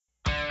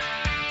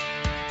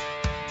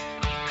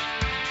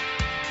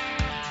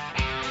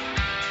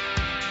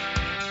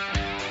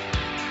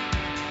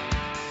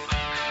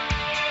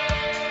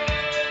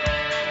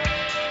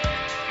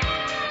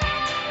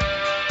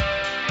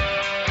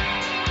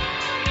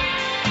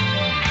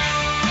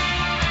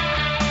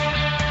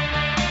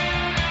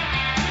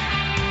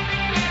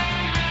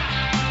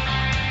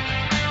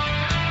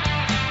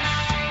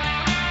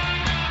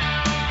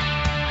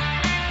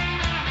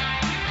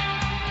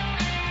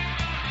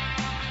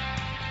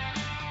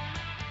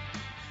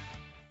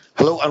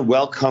Hello and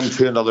welcome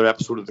to another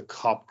episode of the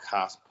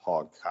Copcast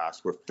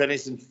podcast. We're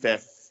finishing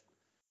fifth,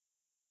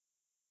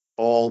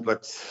 all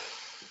but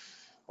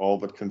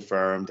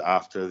confirmed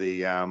after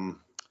the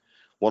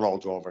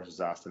 1-1 draw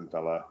versus Aston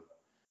Villa.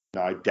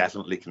 Now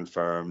definitely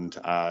confirmed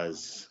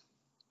as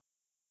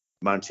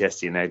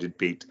Manchester United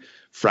beat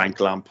Frank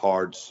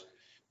Lampard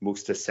in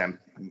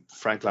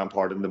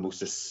the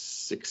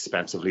most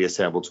expensively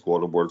assembled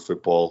squad in world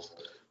football,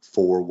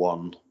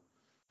 4-1.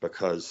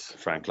 Because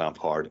Frank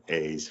Lampard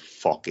is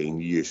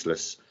fucking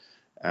useless.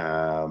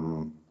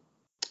 And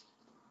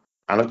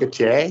look at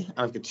Jay,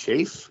 and look at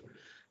Chief.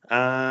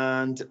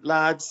 And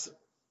lads,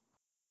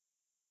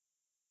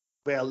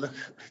 well, look,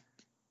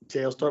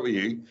 Jay, I'll start with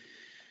you.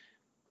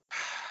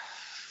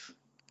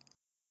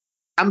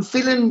 I'm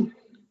feeling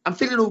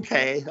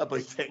okay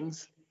about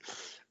things.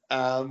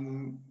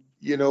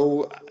 You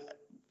know,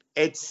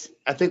 I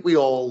think we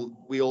all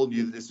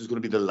knew that this was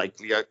going to be the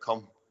likely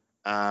outcome.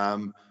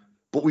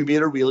 But we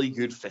made a really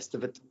good fist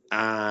of it,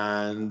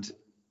 and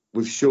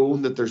we've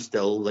shown that there's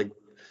still,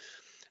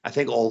 I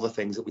think all the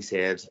things that we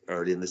said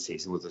early in the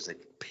season was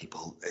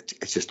people, it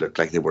just looked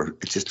like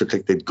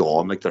they'd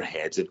gone, like their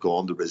heads had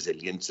gone, the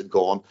resilience had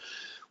gone.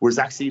 Whereas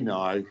actually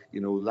now,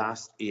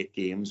 last 8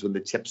 games when the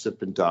chips have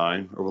been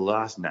down, or the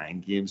last 9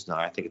 games now,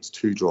 I think it's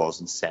 2 draws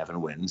and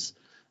 7 wins,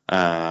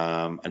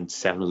 and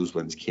 7 of those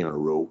wins came in a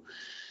row.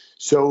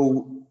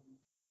 So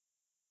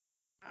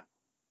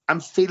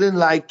I'm feeling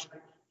like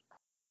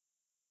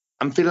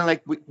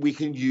we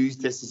can use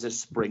this as a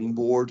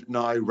springboard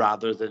now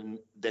rather than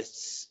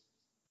this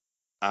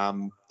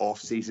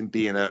off-season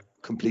being a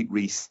complete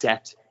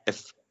reset,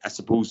 if I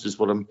suppose is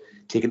what I'm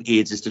taking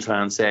ages to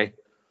try and say.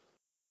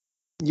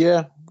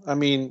 Yeah, I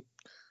mean,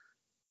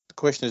 the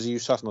question is, are you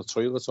sat in the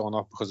toilet or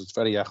not, because it's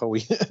very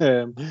echoey.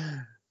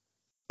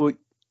 But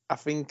I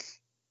think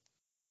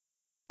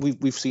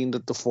we've seen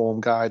that the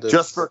form guide...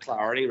 Just for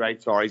clarity,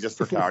 right? Sorry, just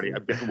for clarity.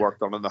 I'm getting work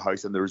done in the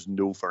house and there's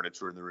no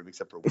furniture in the room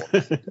except for one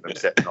that I'm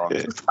sitting on.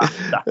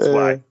 That's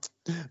why.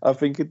 I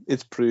think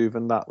it's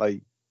proven that,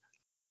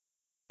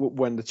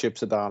 when the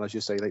chips are down, as you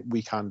say,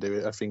 we can do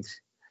it. I think,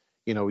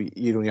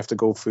 you don't have to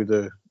go through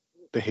the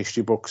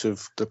history books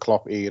of the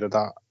Klopp era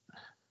that,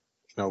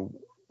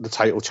 the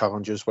title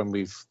challenges when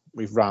we've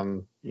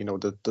ran,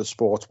 the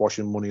sports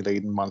washing money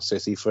laden Man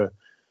City for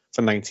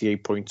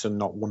 98 points and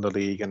not won the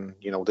league, and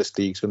this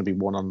league's going to be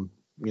won on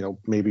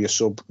maybe a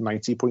sub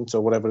 90 points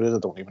or whatever it is. I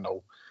don't even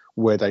know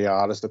where they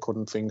are as the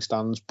current thing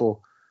stands, but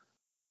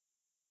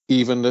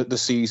even the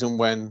season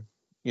when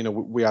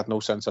we had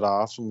no centre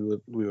halves and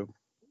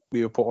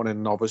we were putting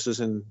in novices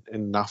in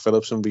Nat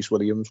Phillips and Reece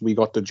Williams, we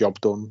got the job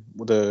done.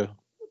 The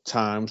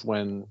times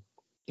when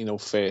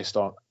first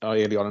on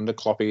early on in the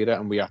Klopp era,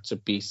 and we had to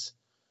beat,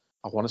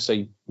 I want to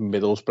say,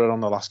 Middlesbrough on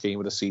the last game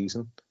of the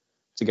season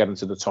to get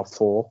into the top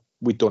 4.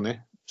 We'd done it.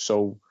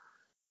 So,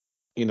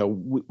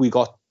 we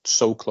got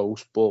so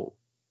close, but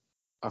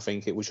I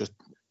think it was just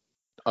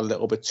a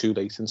little bit too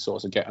late in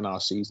sort of getting our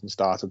season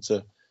started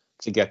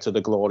to get to the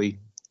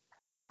glory,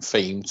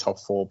 fame, top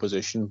 4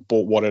 position.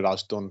 But what it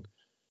has done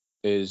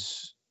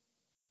is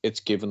it's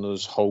given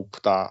us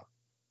hope that,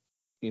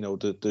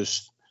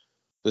 there's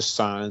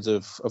signs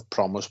of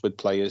promise with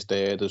players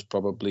there. There's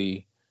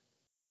probably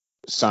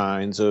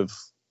signs of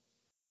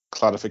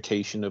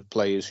clarification of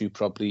players who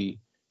probably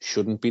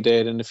shouldn't be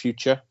there in the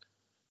future.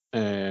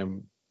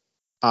 And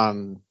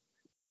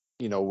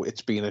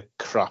it's been a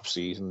crap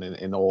season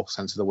in all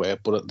sense of the word,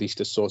 but at least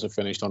it's sort of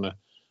finished on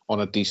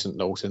a decent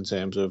note in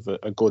terms of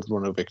a good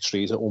run of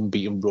victories, an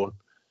unbeaten run.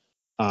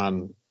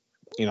 And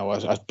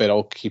as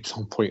Bill keeps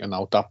on pointing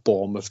out, that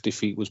Bournemouth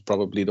defeat was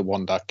probably the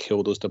one that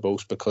killed us the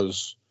most,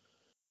 because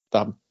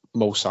that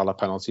Mo Salah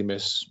penalty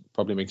miss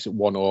probably makes it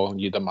 1-1,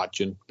 and you'd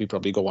imagine we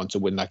probably go on to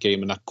win that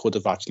game, and that could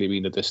have actually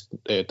been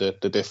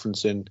the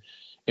difference in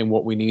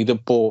what we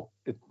needed. But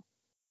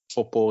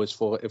football is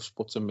full of ifs,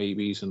 buts and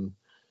maybes, and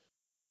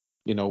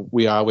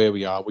we are where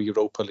we are. We're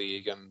Europa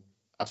League, and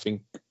I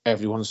think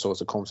everyone's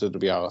sort of come to the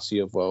reality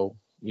of, well,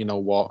 you know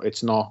what,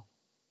 it's not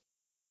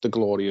the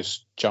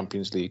glorious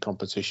Champions League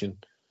competition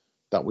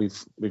that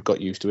we've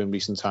got used to in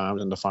recent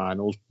times in the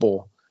finals,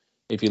 but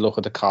if you look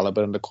at the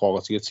calibre and the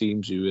quality of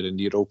teams who are in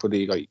the Europa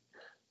League, like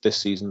this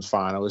season's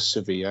final is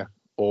Sevilla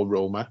or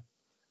Roma.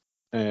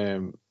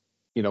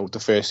 The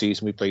first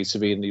season we played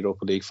Sevilla in the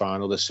Europa League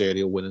final, the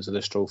serial winners of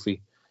this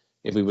trophy.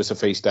 If we were to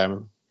face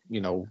them,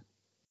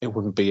 it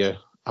wouldn't be a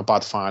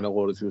bad final.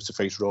 Or if we were to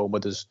face Roma,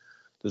 there's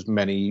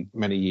many,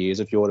 many years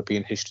of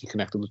European history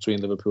connected between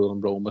Liverpool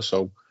and Roma.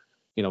 So,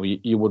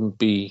 you wouldn't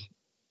be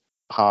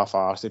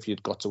half-arsed if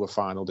you'd got to a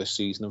final this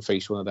season and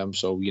faced one of them.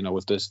 So,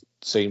 if there's the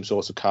same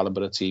sort of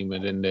calibre of team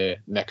in there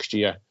next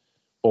year,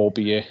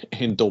 albeit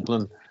in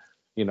Dublin,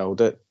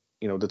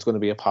 there's going to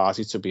be a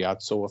party to be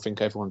had. So I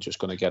think everyone's just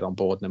going to get on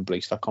board and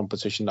embrace that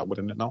competition that we're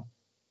in it now.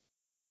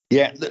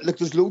 Yeah, look,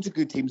 there's loads of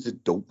good teams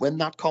that don't win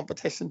that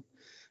competition.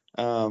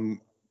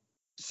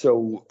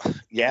 So,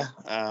 yeah.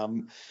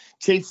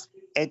 Chief,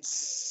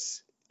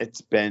 it's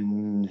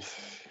been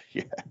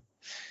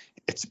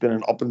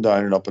an up and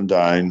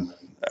down.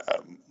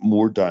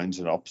 more downs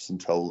and ups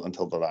until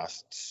the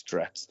last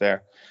stretch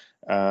there.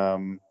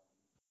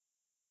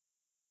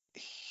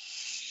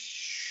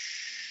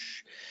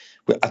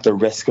 At the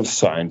risk of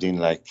sounding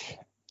like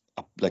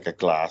a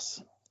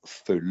glass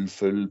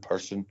full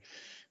person,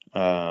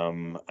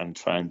 and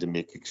trying to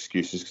make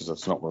excuses, because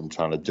that's not what I'm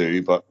trying to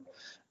do, but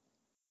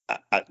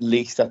at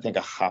least I think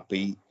a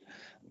happy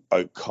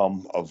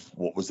outcome of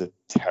what was a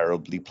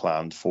terribly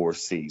planned for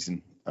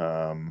season,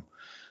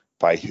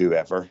 by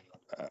whoever,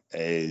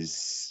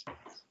 is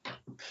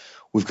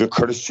we've got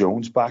Curtis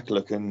Jones back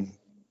looking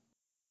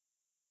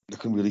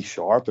really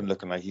sharp and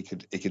looking like he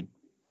could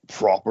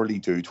properly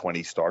do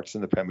 20 starts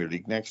in the Premier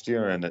League next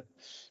year, and it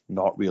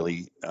not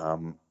really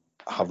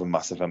have a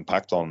massive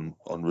impact on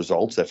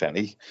results, if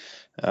any.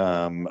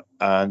 And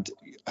I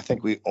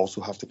think we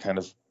also have to kind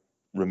of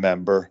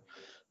remember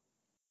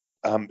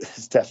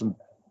Stefan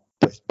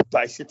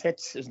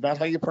Bajcetic, isn't that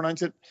how you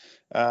pronounce it?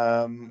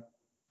 Bajcetic?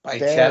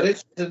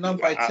 Is it not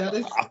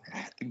Bajcetic?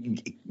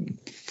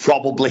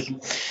 Probably.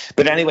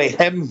 But anyway,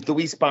 him, the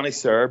wee Spanish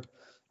Serb,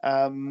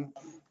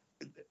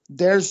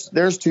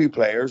 there's two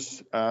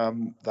players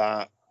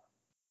that,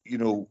 you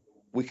know,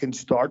 we can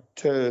start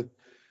to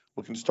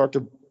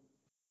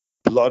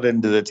blood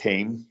into the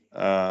team,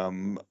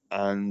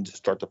 and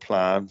start to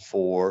plan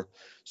for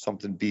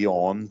something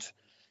beyond,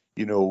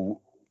 you know,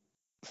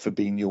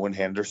 Fabinho and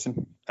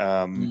Henderson.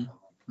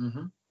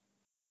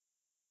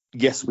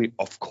 Yes, we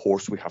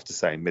have to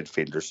sign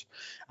midfielders,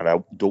 and I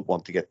don't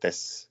want to get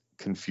this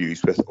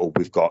confused with,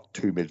 we've got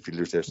two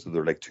midfielders there, so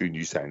they're like two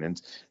new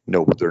signings.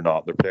 No, they're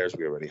not. They're players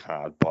we already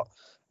had. But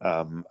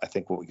I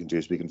think what we can do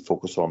is we can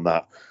focus on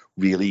that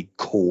really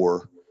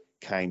core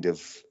kind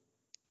of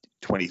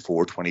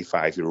 24,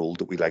 25-year-old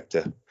that we like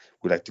to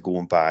go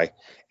and buy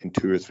in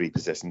 2 or 3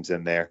 positions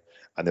in there,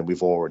 and then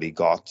we've already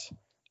got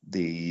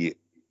the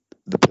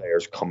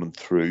players coming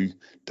through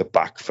the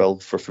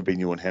backfill for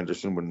Fabinho and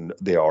Henderson when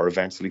they are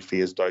eventually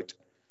phased out.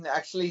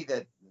 Actually,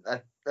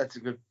 that's a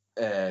good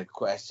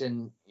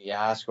question you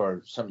ask,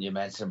 or something you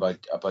mentioned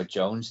about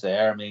Jones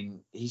there. I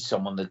mean, he's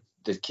someone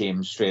that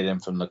came straight in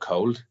from the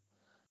cold,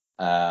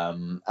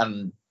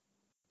 and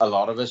a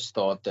lot of us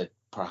thought that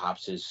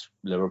perhaps his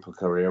Liverpool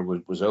career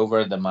was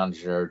over. The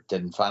manager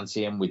didn't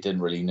fancy him. We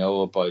didn't really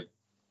know about,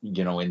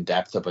 you know, in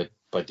depth about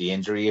the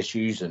injury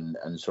issues and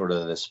sort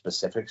of the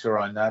specifics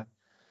around that.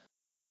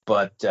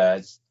 But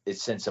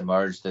it's since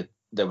emerged that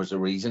there was a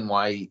reason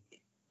why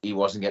he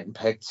wasn't getting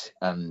picked,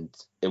 and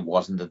it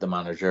wasn't that the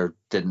manager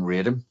didn't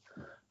rate him.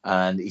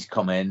 And he's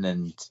come in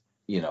and,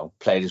 you know,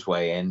 played his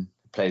way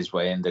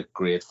into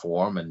great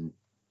form. And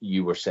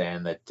you were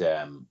saying that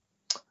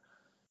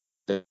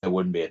there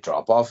wouldn't be a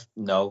drop off.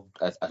 No,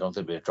 I don't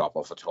think there'll be a drop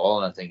off at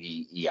all. And I think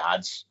he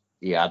adds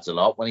a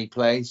lot when he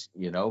plays,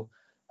 you know,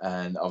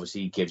 and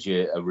obviously he gives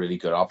you a really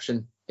good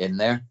option in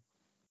there.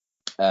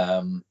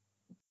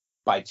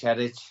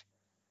 Bajcetic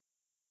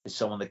is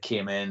someone that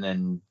came in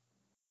and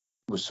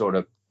was sort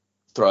of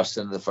thrust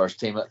into the first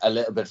team a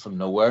little bit from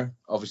nowhere.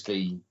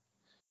 Obviously,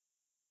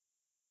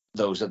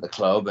 those at the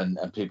club and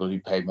people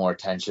who paid more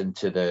attention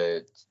to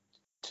the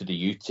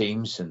youth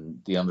teams and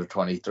the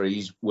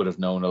under-23s would have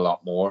known a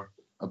lot more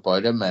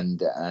about him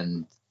and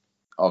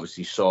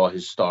obviously saw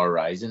his star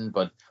rising.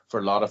 But for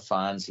a lot of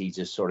fans, he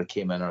just sort of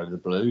came in out of the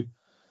blue.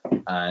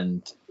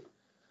 And,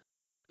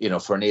 you know,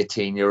 for an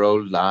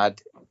 18-year-old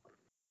lad,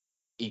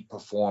 he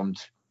performed,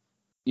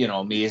 you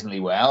know,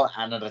 amazingly well.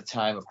 And at a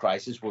time of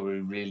crisis where we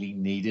really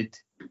needed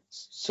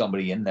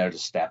somebody in there to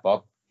step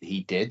up,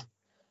 he did.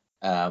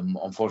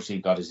 Unfortunately,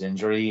 he got his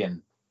injury,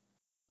 and,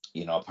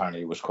 you know,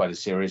 apparently it was quite a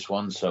serious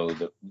one. So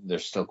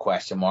there's still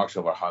question marks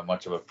over how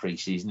much of a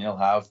pre-season he'll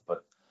have.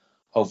 But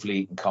hopefully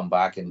he can come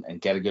back and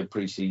get a good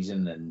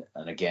pre-season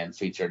and again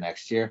feature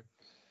next year.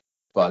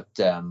 But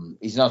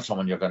he's not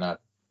someone you're going to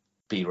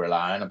be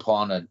relying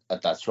upon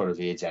at that sort of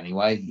age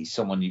anyway. He's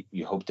someone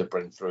you hope to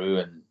bring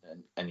through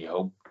and you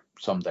hope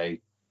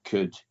someday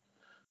could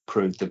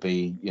prove to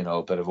be, you know,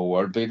 a bit of a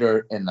world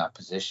beater in that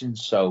position.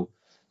 So,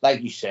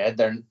 like you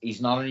said,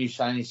 he's not a new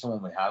signing. He's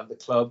someone we have at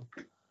the club,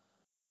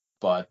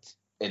 but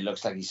it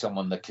looks like he's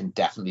someone that can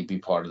definitely be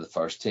part of the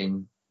first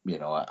team, you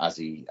know, as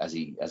he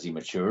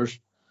matures,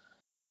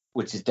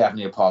 which is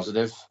definitely a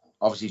positive.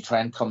 Obviously,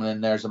 Trent coming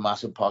in there is a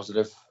massive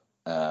positive.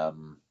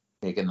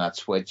 Making that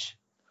switch,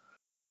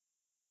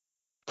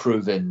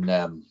 proving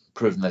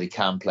that he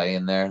can play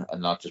in there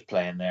and not just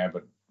play in there,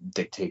 but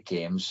dictate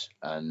games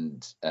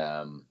and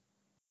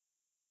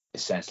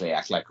essentially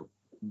act like,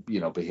 you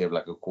know, behave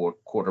like a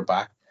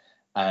quarterback.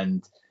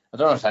 And I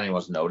don't know if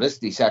anyone's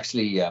noticed, he's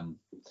actually, you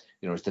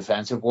know, his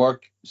defensive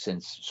work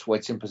since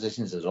switching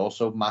positions is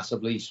also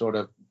massively sort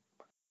of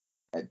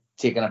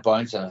taken a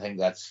bounce. And I think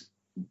that's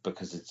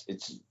because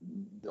it's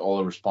all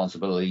the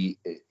responsibility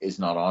is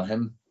not on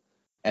him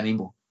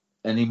anymore.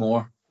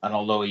 And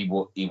although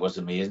he was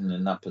amazing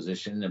in that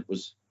position, it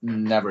was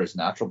never his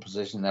natural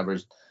position, never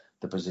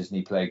the position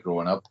he played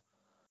growing up.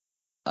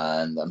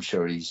 And I'm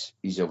sure he's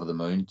over the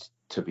moon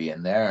to be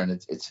in there, and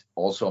it's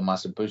also a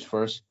massive boost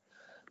for us.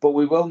 But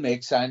we will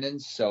make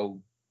signings, so,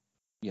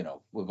 you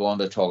know, we'll go on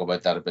to talk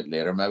about that a bit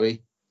later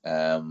maybe.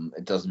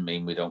 It doesn't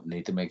mean we don't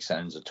need to make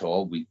signings at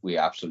all. We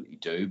absolutely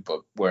do,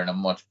 but we're in a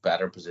much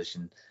better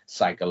position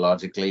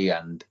psychologically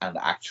and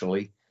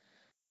actually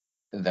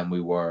than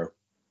we were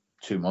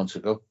 2 months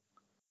ago.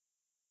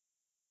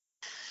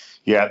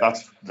 Yeah,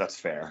 that's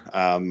fair.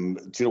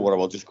 Do you know what? I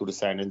will just go to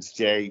signings.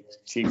 Jay,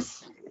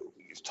 Chief,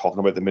 is talking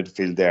about the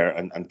midfield there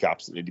and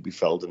gaps that need to be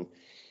filled, and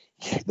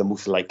the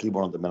most likely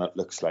one at the minute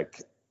looks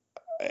like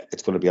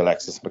it's going to be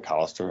Alexis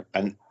McAllister,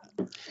 and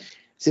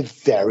it's a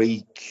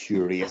very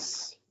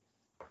curious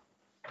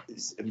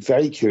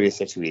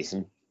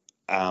situation.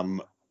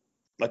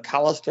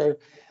 McAllister,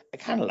 I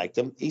kind of liked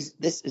him.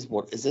 This is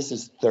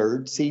his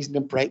third season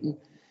in Brighton.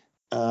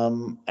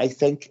 I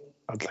think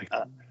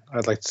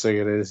I'd like to say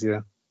it is,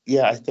 yeah.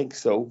 Yeah, I think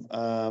so.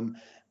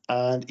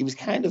 And he was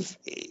kind of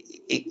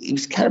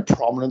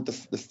prominent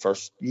the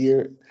first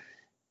year.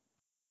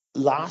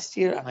 Last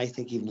year, and I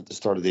think even at the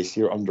start of this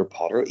year under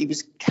Potter, he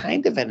was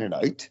kind of in and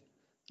out.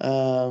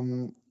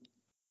 And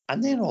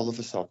then all of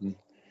a sudden,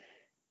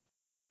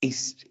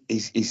 he's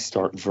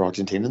starting for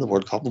Argentina in the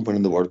World Cup and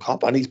winning the World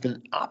Cup, and he's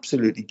been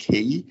absolutely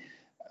key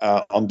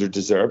under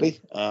De Zerbi.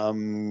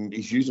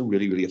 He's used him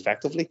really, really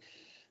effectively.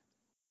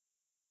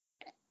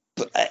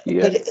 But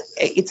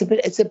it's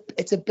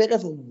a bit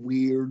of a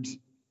weird.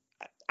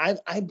 I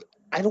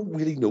don't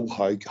really know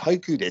how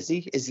good is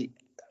he? Is he?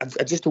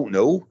 I just don't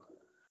know.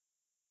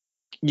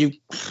 You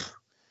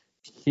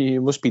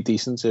must be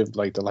decent if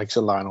like the likes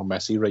of Lionel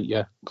Messi, right?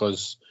 Yeah,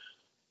 because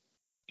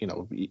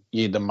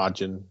you'd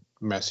imagine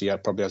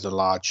Messi probably has a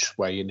large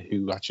sway in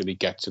who actually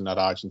gets in that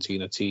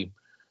Argentina team.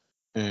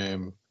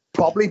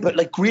 Probably, but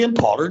like Graham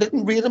Potter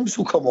didn't rate him,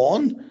 so come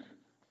on.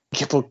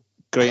 Yeah, but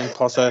Graham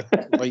Potter,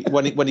 like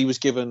when he was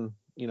given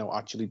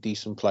actually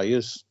decent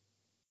players,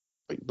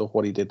 like look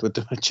what he did with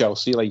them at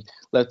Chelsea. Like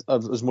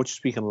as much as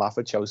we can laugh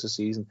at Chelsea this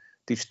season,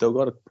 they've still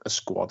got a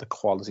squad of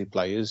quality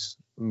players.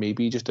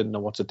 Maybe he just didn't know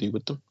what to do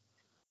with them.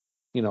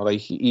 Like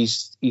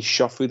he's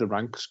shot through the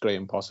ranks,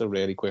 Graham Potter,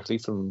 really quickly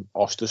from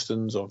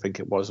Östersunds, or I think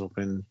it was up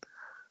in,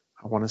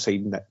 I want to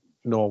say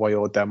Norway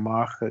or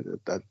Denmark.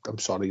 I'm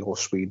sorry, or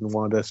Sweden,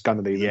 one of the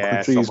Scandinavian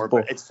countries.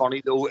 But it's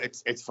funny though.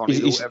 It's funny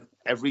though.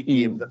 Every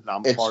game that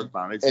Lampard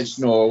manages, it's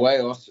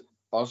Norway.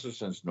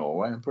 Östersund's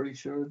Norway. I'm pretty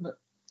sure, isn't it?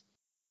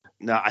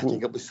 No, I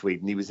think it was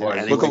Sweden. He was in.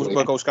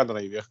 We'll go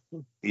Scandinavia.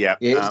 Yeah,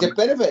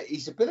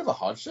 he's a bit of a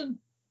Hodgson.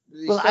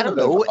 Well, I don't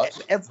know.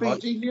 Every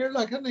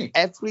game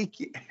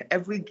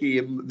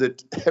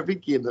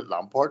that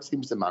Lampard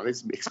seems to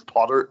manage makes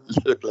Potter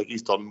look like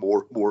he's done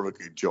more of a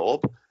good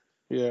job.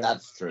 Yeah,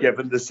 that's true.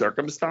 Given the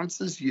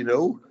circumstances,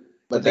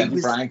 But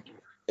then Frank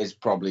is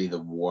probably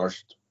the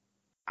worst.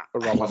 I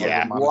know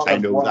that. One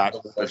of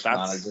the worst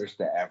managers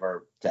to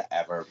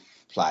ever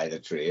ply the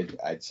trade,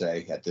 I'd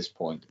say at this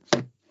point.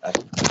 At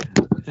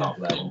the top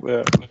level.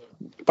 Yeah.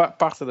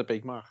 Back to the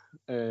Big Mac.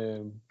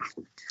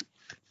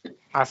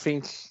 I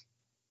think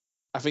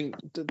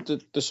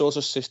the sort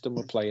of system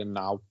we're playing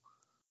now,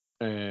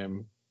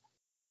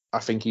 I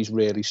think he's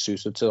really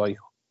suited to like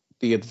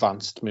the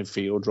advanced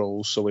midfield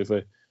roles. So if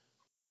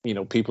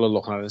people are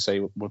looking at it and say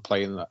we're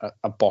playing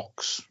a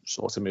box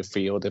sort of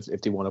midfield,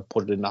 if they want to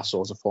put it in that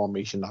sort of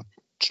formation, that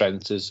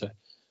Trent is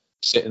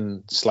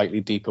sitting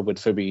slightly deeper with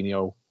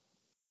Fabinho,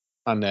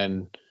 and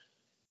then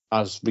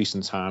as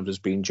recent times has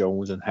been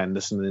Jones and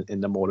Henderson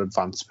in the more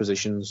advanced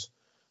positions.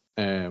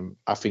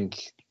 I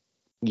think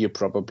you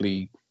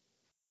probably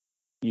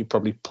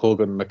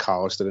plugging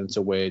McAllister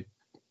into where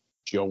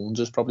Jones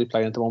is probably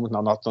playing at the moment. Now,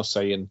 I'm not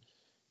saying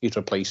he's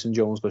replacing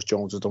Jones, because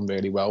Jones has done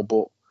really well,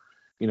 but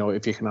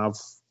if you can have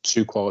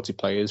two quality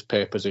players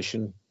per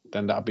position,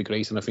 then that'd be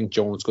great. And I think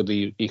Jones could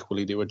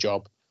equally do a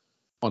job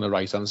on the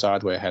right hand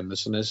side where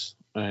Henderson is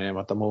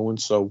at the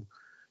moment. So,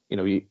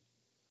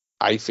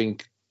 I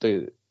think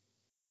the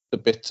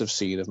bits of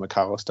seen of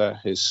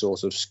McAllister, his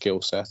sort of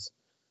skill set,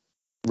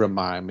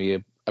 remind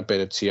me a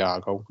bit of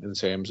Thiago in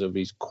terms of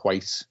he's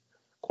quite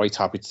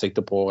happy to take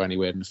the ball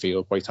anywhere in the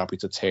field, quite happy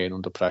to turn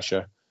under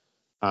pressure.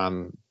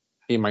 And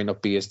he might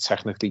not be as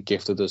technically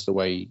gifted as the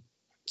way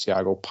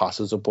Thiago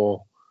passes the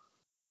ball,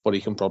 but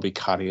he can probably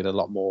carry it a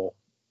lot more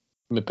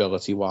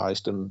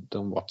mobility-wise than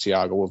what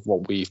Thiago, of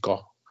what we've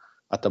got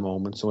at the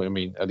moment. So, I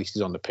mean, at least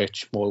he's on the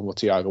pitch more than what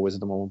Thiago is at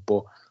the moment,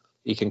 but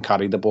he can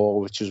carry the ball,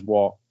 which is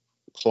what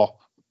Klopp,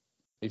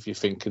 if you're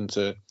thinking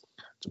to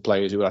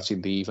players who are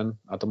actually leaving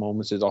at the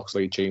moment, is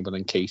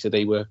Oxlade-Chamberlain and Keita.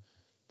 They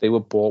were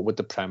bought with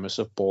the premise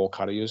of ball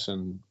carriers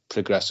and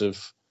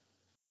progressive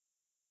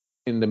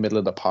in the middle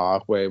of the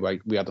park, where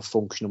we had a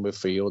functional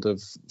midfield of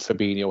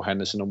Fabinho,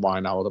 Henderson and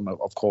Wijnaldum.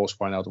 Of course,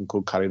 Wijnaldum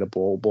could carry the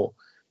ball, but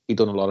he'd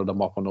done a lot of the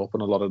mopping up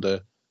and a lot of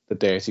the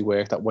dirty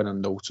work that went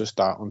unnoticed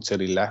that until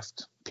he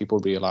left. People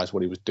realised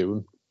what he was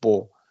doing.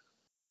 But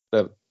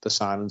the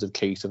signings of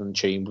Keita and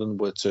Chamberlain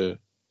were to,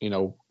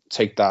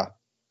 take that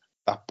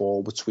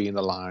ball between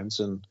the lines,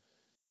 and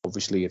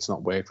obviously it's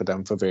not worked for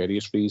them for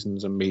various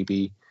reasons, and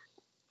maybe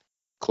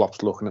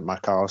Klopp's looking at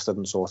McAllister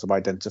and sort of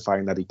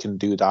identifying that he can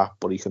do that,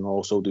 but he can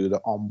also do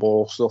the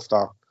on-ball stuff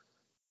that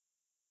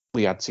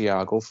we had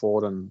Thiago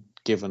for. And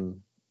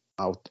given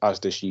how, as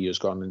this year's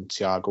gone, in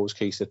Thiago's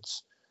case,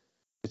 it's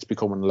it's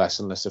becoming less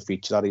and less a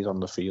feature that he's on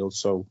the field.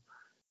 So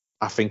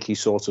I think he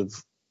sort of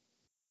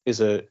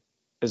is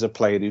a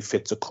player who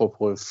fits a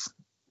couple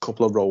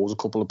of roles, a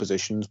couple of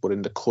positions, but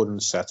in the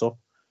current setup,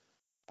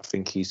 I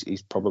think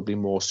he's probably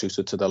more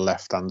suited to the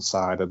left-hand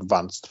side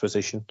advanced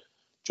position,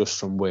 just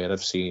from where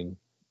I've seen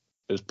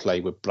his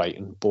play with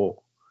Brighton. But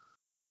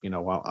you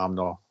know, I'm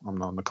not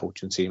on the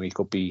coaching team. He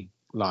could be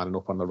lining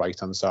up on the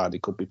right-hand side. He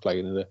could be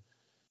playing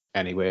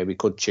anywhere. We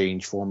could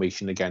change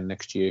formation again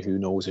next year. Who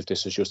knows if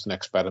this is just an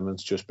experiment,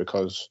 just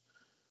because,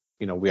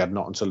 you know, we had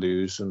nothing to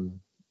lose and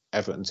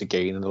Everton to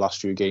gain in the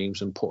last few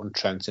games, and putting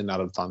Trent in that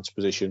advanced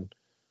position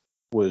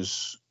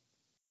was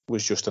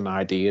just an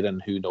idea,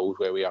 and who knows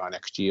where we are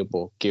next year.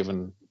 But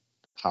given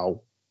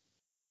how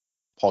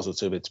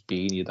positive it's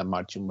been, you'd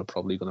imagine we're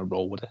probably going to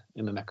roll with it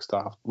in the next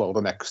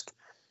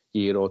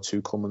year or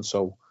two coming.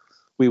 So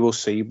we will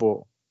see.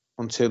 But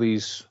until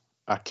he's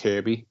at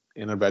Kirby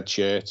in a red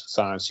shirt,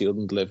 signed, sealed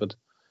and delivered,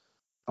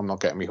 I'm not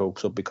getting my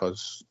hopes up,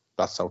 because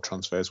that's how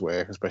transfers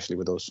work, especially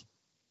with us.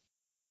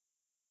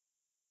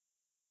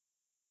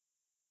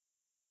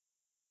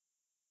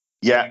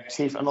 Yeah,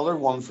 Steve, another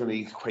one for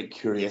me, quite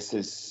curious,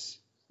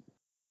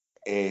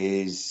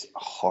 is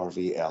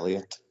Harvey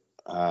Elliott.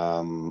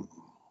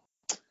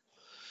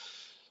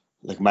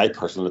 Like, my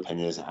personal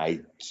opinion is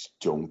I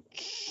don't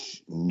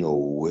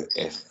know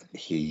if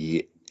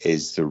he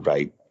is the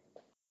right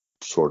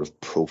sort of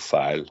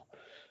profile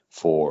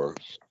for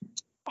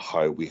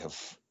how we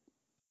have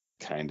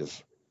kind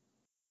of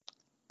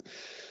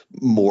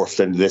morphed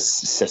into this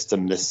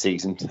system this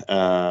season.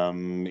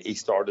 He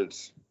started,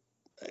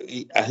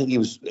 I think he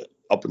was,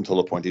 up until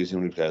the point, he was the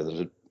only player that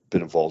had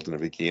been involved in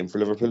every game for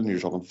Liverpool, and you're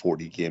talking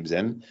 40 games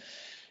in.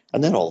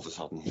 And then all of a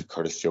sudden,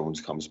 Curtis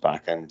Jones comes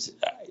back, and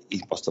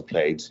he must have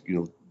played, you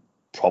know,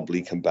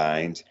 probably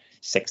combined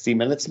 60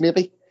 minutes,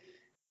 maybe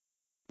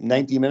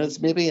 90 minutes,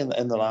 maybe in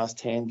the last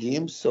 10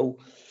 games. So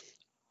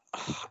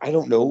I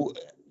don't know.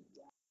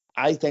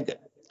 I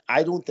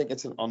don't think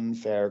it's an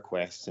unfair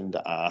question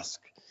to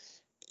ask.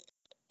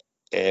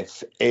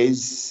 If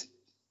is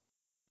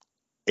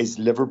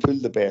Liverpool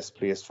the best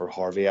place for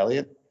Harvey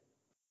Elliott?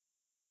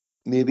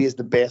 Maybe is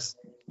the best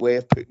way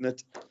of putting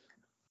it.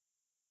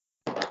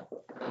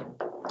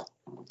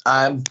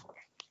 I'm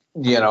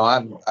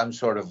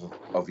sort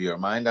of your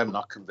mind. I'm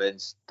not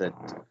convinced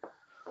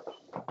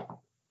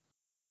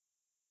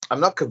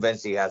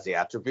he has the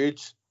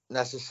attributes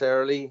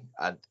necessarily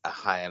at a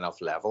high enough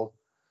level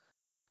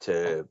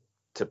to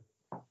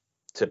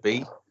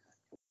be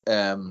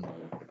a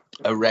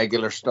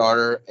regular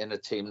starter in a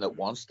team that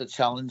wants to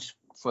challenge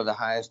for the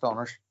highest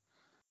honours.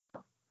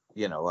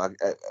 You know, I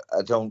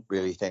don't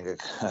really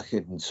think I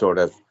can sort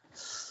of.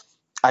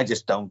 I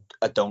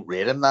don't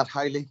rate him that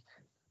highly,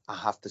 I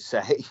have to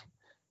say.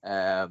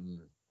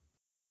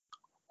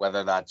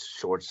 Whether that's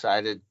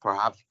short-sighted,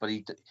 perhaps, but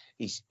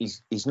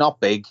he's not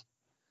big.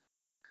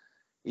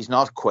 He's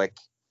not quick.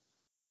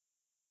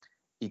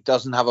 He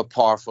doesn't have a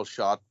powerful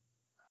shot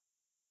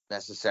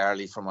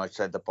necessarily from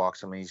outside the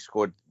box. I mean, he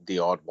scored the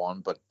odd one,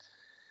 but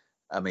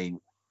I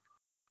mean,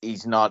 he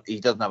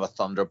doesn't have a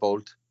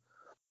thunderbolt.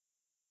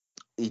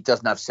 He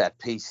doesn't have set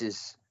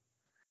pieces.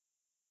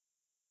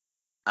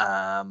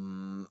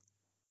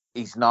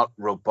 He's not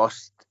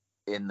robust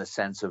in the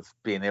sense of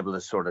being able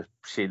to sort of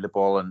shield the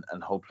ball and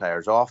hold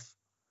players off.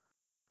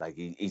 Like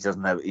he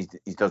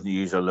doesn't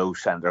use a low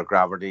center of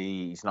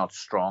gravity. He's not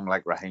strong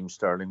like Raheem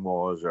Sterling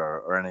was,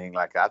 or anything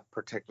like that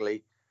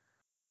particularly.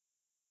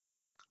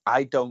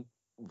 I don't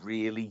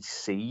really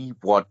see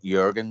what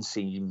Jurgen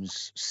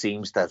seems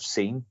to have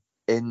seen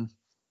in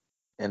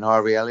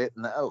Harvey Elliott.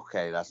 And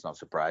okay, that's not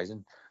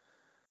surprising,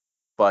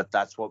 but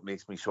that's what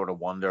makes me sort of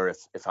wonder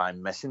if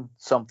I'm missing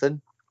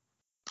something.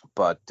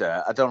 But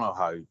I don't know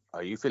how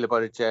you feel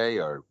about it, Jay,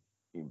 or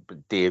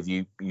Dave.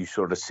 You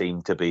sort of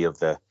seem to be of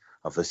the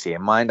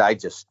same mind. I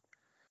just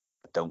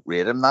don't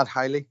rate him that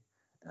highly.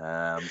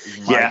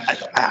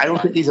 I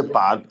don't think he's a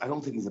bad. I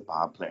don't think he's a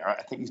bad player.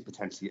 I think he's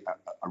potentially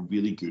a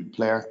really good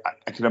player.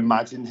 I can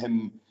imagine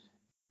him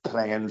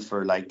playing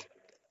for like.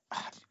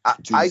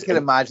 I can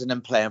imagine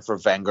him playing for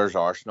Wenger's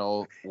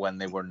Arsenal when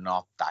they were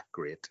not that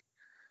great.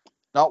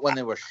 Not when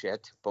they were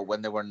shit, but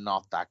when they were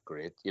not that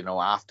great. You know,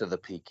 after the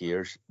peak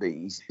years,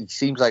 he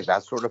seems like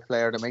that sort of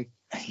player to me.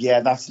 Yeah,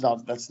 that's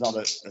not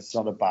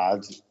a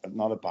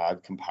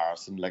bad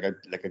comparison. Like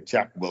a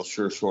Jack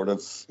Wilshere sort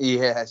of.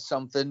 Yeah,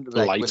 something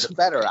like with a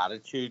better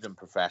attitude and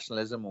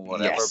professionalism or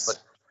whatever. Yes.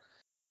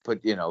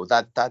 But you know,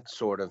 that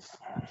sort of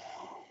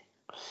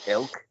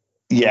ilk.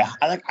 Yeah,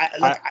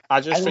 I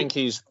just think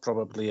he's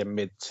probably a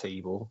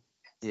mid-table.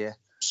 Yeah.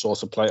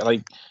 Sort of player.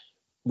 Like,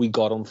 we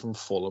got him from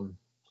Fulham.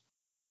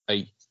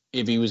 Like,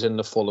 if he was in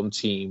the Fulham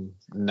team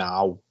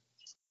now,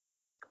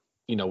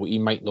 you know, he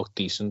might look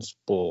decent,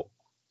 but,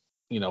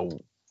 you know,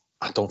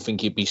 I don't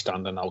think he'd be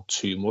standing out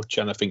too much.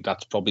 And I think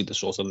that's probably the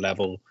sort of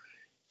level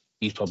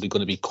he's probably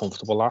going to be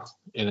comfortable at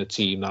in a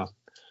team that,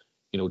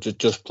 you know,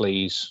 just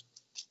plays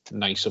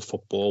nicer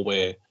football,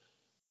 where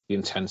the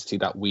intensity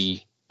that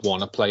we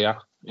want to play at,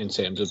 in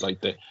terms of like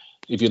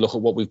if you look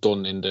at what we've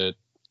done in the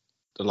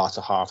the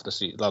latter half of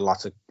the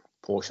latter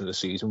portion of the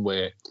season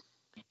where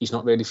he's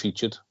not really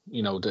featured.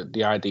 You know,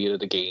 the idea of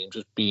the games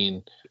as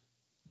being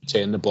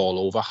turn the ball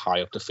over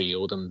high up the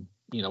field and,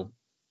 you know,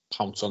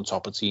 pounce on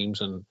top of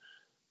teams. And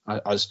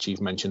as Chief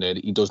mentioned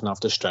earlier, he doesn't have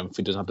the strength,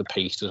 he doesn't have the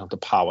pace, he doesn't have the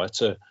power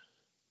to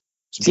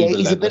be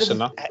relentless in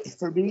that.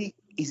 For me,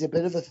 he's a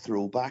bit of a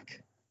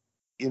throwback.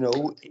 You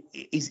know,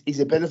 he's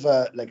a bit of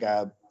a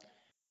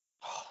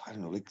I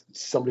don't know, like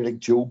somebody like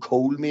Joe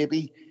Cole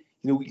maybe.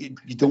 You know,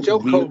 you don't. Joe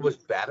Cole was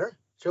better.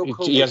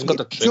 He hasn't got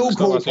the tricks. Joe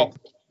Cole,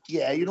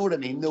 yeah, you know what I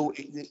mean. No,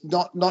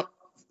 not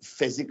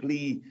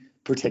physically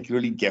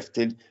particularly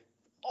gifted.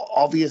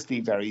 Obviously,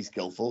 very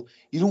skillful.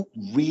 You don't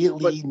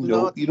really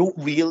know. You don't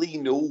really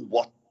know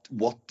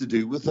what to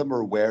do with him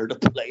or where to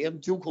play him.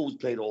 Joe Cole's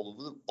played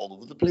all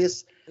over the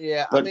place.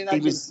 Yeah, but I mean,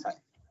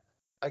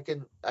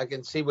 I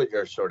can see what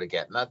you're sort of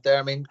getting at there.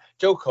 I mean,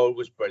 Joe Cole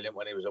was brilliant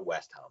when he was at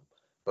West Ham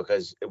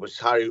because it was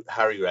Harry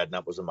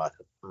Redknapp was the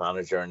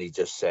manager, and he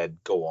just said,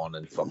 "Go on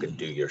and fucking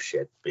do your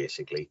shit,"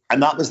 basically.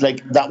 And that was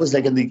like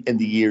in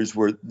the years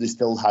where they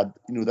still had,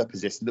 you know, that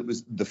position that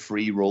was the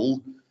free role.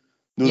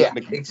 No, yeah,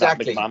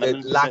 exactly.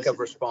 The lack of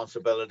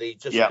responsibility.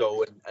 Just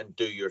go and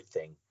do your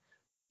thing.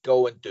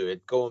 Go and do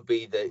it. Go and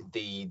be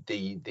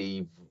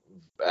the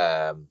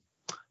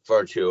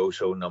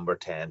virtuoso number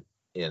 10.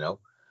 You know,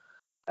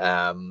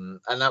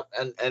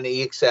 and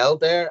he excelled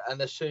there. And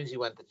as soon as he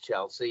went to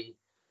Chelsea,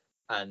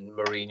 and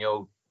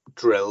Mourinho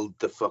drilled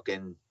the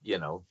fucking, you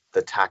know,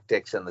 the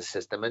tactics and the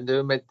system into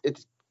him,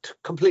 it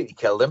completely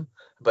killed him.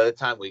 By the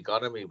time we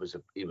got him, he was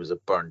a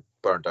burnt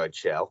out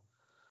shell.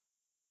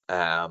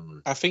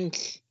 I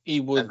think he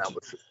would,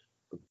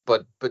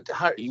 but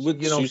he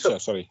would, you know.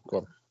 Sorry, go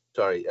on.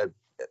 Sorry,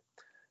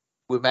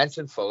 we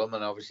mentioned Fulham,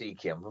 and obviously he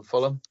came from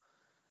Fulham.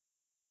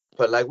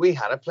 But like, we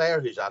had a player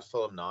who's at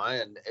Fulham now,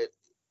 and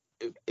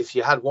if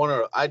you had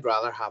one, I'd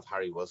rather have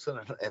Harry Wilson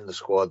in the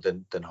squad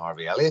than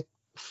Harvey Elliott.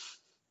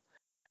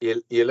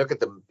 You look at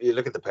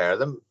the pair of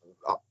them.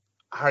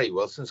 Harry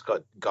Wilson's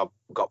got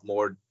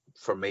more,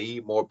 for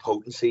me, more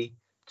potency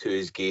to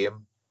his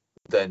game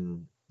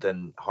than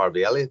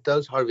Harvey Elliott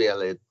does. Harvey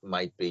Elliott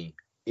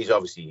he's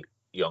obviously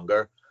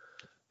younger,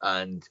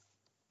 and,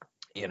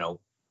 you know,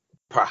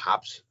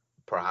 perhaps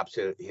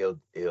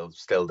he'll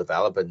still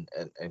develop and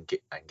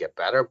get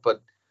better.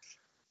 But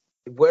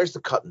where's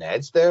the cutting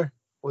edge there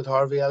with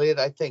Harvey Elliott?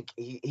 I think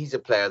he's a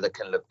player that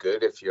can look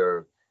good if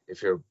you're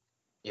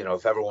you know,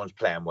 if everyone's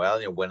playing well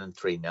and you're winning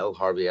 3-0,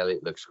 Harvey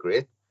Elliott looks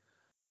great.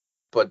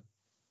 But,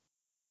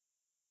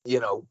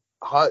 you know,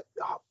 how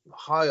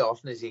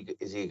often is he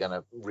going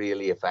to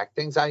really affect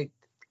things? I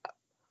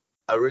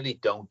really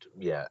don't.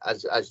 Yeah,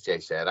 as Jay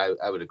said,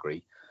 I would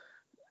agree.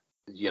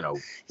 You know,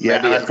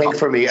 yeah, and I think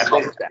for me, I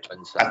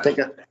think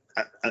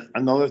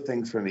another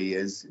thing for me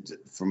is,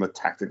 from a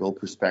tactical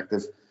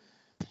perspective,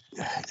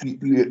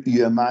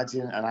 you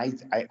imagine, and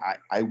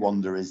I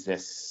wonder, is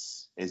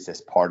this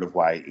part of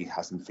why he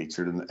hasn't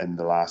featured in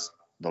the last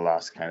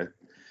kind of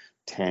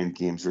 10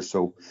 games or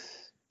so?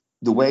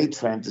 The way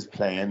Trent is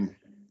playing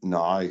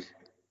now,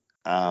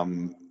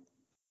 and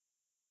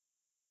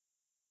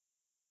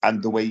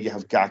the way you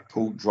have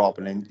Gakpo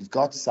dropping in, you've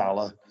got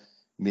Salah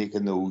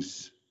making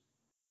those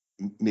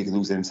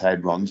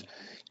inside runs.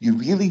 You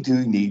really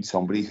do need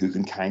somebody who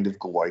can kind of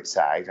go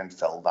outside and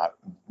fill that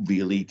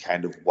really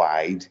kind of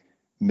wide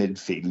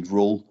midfield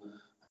role,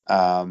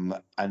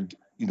 and,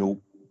 you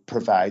know,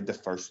 provide the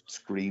first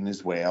screen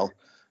as well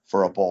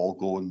for a ball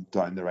going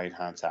down the right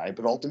hand side.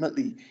 But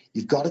ultimately,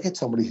 you've got to get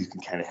somebody who can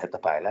kind of hit the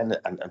byline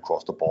and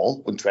cross the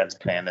ball when Trent's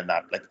playing in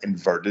that, like,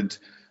 inverted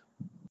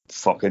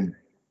fucking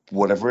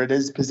whatever it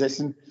is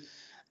position.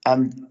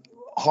 And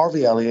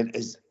Harvey Elliott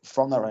is,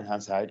 from that right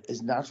hand side,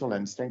 his natural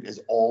instinct is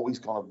always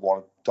going to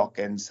want to duck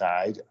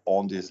inside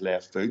onto his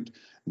left foot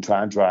and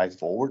try and drive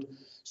forward.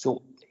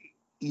 So,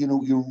 you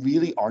know, you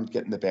really aren't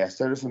getting the best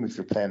out of him if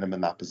you're playing him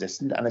in that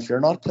position. And if you're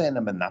not playing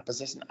him in that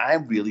position,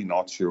 I'm really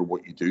not sure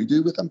what you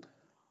do with him.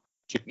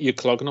 You're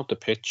clogging up the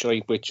pitch,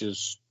 like, which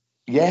is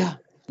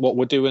what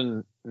we're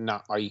doing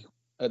now.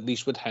 At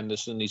least with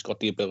Henderson, he's got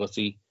the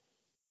ability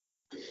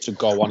to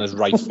go on his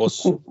right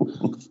foot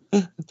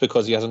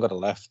because he hasn't got a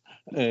left.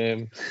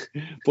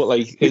 But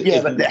like,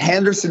 but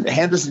Henderson,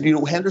 you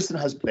know, Henderson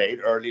has played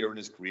earlier in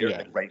his career,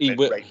 like right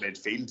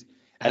midfield.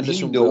 And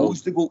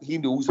he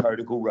knows how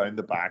to go round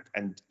the back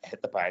and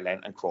hit the byline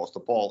and cross the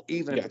ball,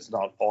 even if it's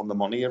not on the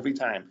money every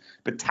time.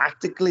 But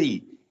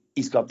tactically,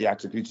 he's got the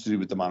attributes to do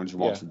what the manager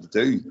wants him to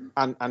do.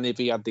 And if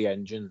he had the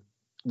engine,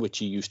 which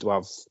he used to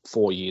have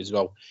 4 years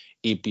ago,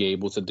 he'd be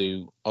able to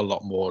do a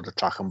lot more to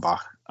track him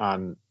back.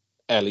 And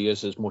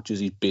Elias, as much as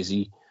he's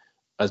busy,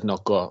 has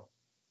not got,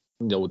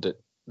 you know, the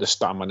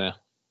stamina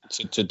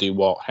to do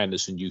what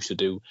Henderson used to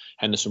do.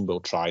 Henderson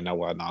will try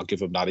now, and I'll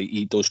give him that.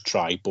 He does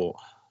try, but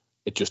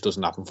it just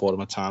doesn't happen for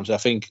him at times. I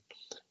think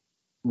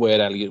where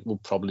Elliott will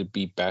probably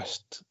be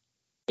best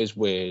is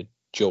where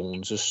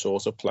Jones is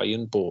sort of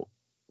playing, but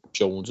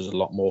Jones is a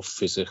lot more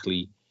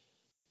physically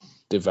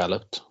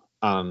developed,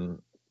 and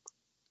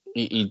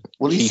he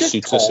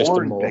suits the system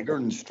more. More. Bigger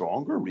and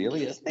stronger,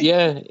 really, isn't he?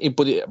 Yeah,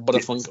 but I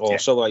think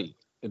also, like,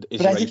 Is But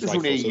he I think there's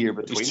only a right-footed? year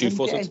He's between them.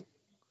 two-footed. Jay.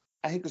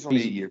 I think there's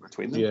only a year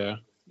between them. Yeah,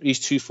 he's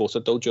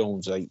two-footed though,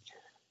 Jones. Like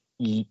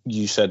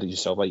you said it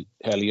yourself, like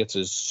Elliott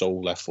is so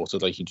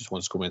left-footed, like he just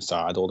wants to come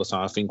inside all the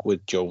time. I think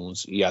with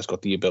Jones, he has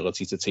got the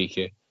ability to take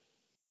it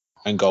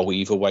and go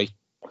either way,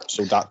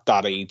 so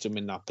that aids him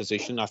in that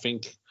position. I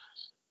think,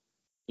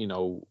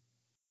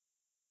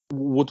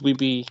 would we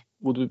be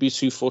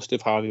too fussed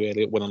if Harvey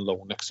Elliott went on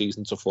loan next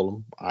season to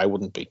Fulham? I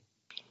wouldn't be.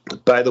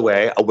 By the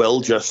way, I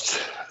will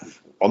just,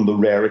 on the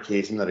rare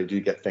occasion that I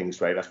do get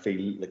things right, I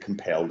feel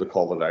compelled to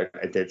call it out.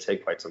 I did say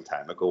quite some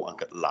time ago and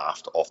get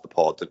laughed off the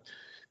pod that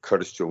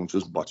Curtis Jones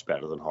was much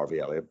better than Harvey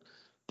Elliott.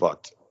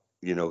 But,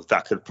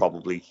 that could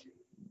probably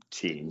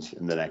change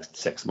in the next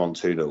 6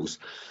 months. Who knows?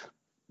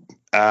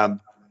 Go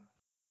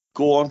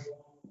on.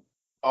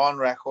 On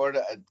record,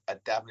 I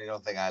definitely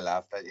don't think I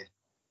laughed at you.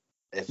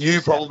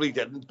 You probably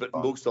didn't, but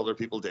most other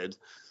people did.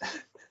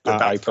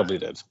 But I probably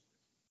did.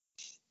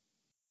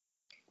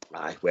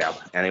 Aye, well,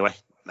 anyway.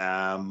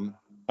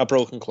 A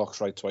broken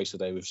clock's right twice a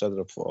day. We've said it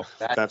before.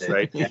 That's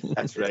right. Yeah,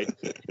 that's right.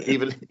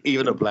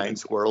 Even a blind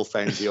squirrel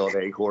finds the odd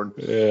acorn.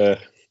 Yeah.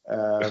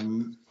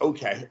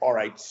 Okay. All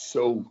right.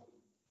 So,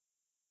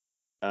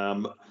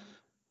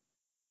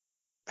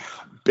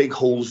 big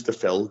holes to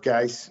fill,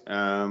 guys.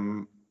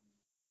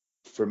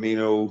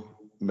 Firmino,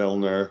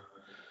 Milner,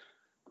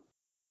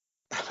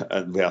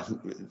 and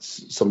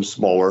some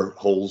smaller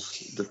holes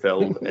to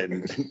fill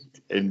in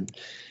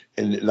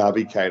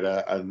Naby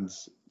Keita and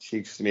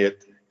Cheeks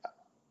mate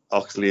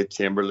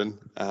Oxlade-Chamberlain.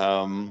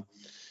 But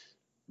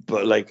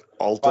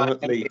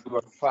ultimately,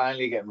 we're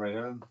finally getting rid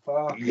of him.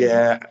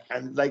 Yeah,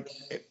 and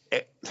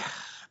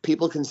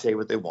people can say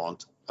what they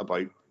want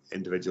about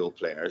individual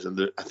players,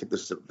 and I think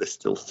there's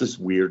still this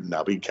weird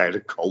Naby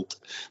Keita cult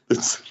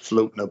that's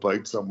floating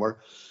about somewhere.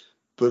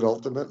 But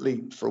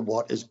ultimately, for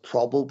what is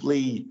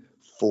probably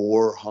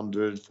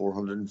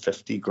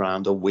 450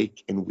 grand a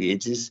week in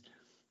wages,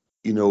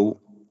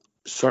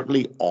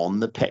 certainly on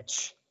the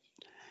pitch,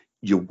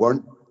 you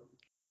weren't,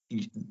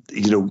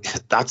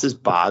 that's as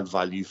bad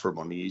value for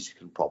money as you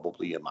can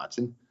probably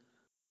imagine.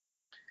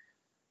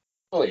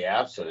 Oh yeah,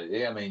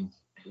 absolutely. I mean,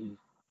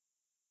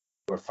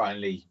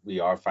 we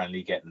are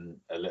finally getting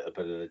a little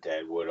bit of the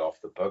dead wood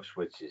off the books,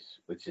 which is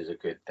a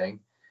good thing.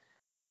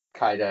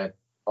 Keita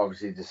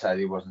obviously decided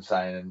he wasn't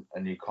signing a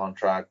new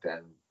contract,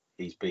 and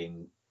he's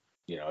been,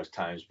 his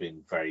time's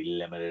been very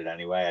limited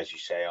anyway, as you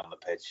say, on the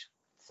pitch,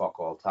 fuck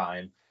all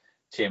time.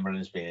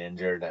 Chamberlain's been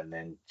injured and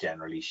then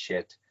generally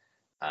shit,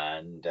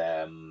 and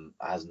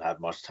hasn't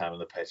had much time on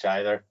the pitch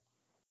either.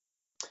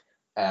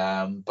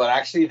 But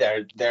actually,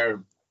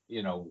 they're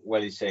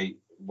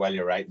while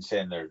you're right in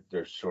saying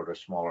they're sort of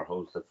smaller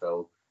holes to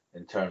fill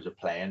in terms of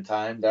playing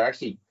time, they're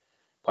actually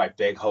quite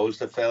big holes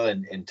to fill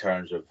in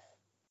terms of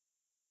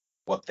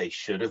what they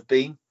should have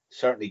been.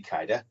 Certainly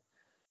Keita,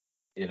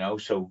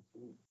 so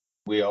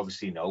we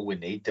obviously know we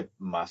need to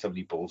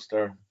massively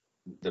bolster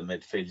the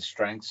midfield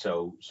strength.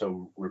 So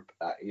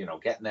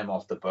getting them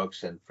off the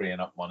books and freeing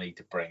up money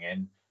to bring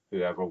in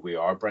whoever we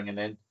are bringing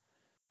in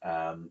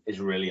is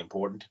really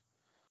important.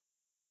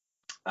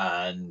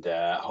 And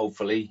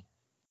hopefully,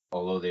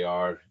 although they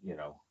are,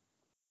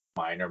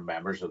 minor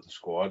members of the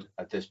squad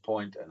at this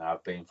point and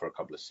have been for a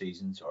couple of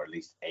seasons, or at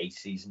least a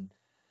season,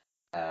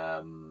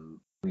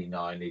 we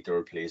now need to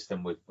replace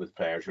them with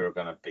players who are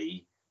going to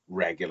be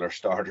regular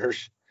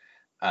starters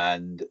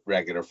and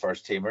regular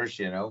first teamers,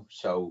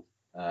 So,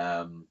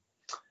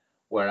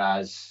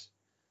 whereas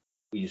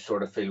you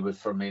sort of feel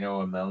with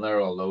Firmino and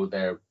Milner, although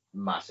they're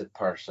massive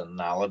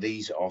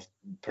personalities,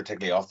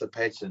 particularly off the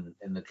pitch and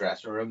in the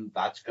dressing room,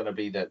 that's going to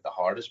be the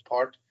hardest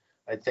part,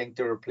 I think,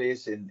 to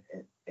replace in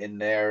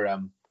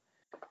their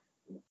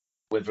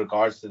with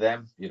regards to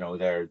them,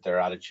 their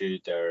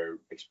attitude, their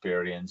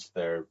experience,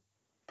 their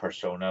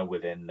persona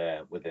within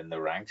the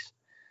ranks,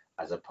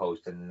 as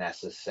opposed to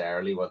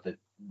necessarily what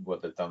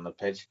they've done on the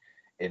pitch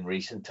in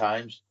recent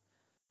times.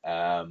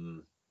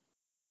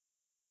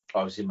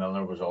 Obviously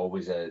Milner was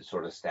always a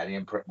sort of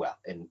steadying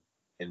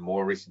in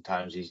more recent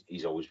times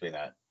he's always been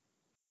a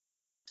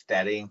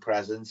steadying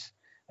presence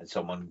and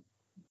someone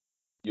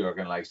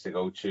Jurgen likes to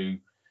go to,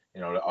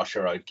 to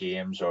usher out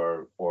games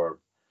or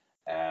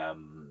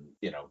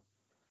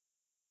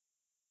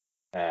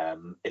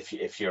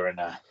if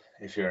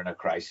you're in a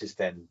crisis,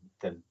 then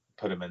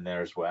put him in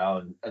there as well,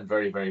 and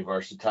very, very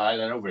versatile.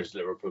 And over his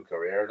Liverpool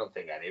career, I don't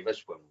think any of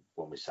us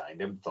when we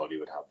signed him thought he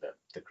would have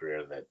the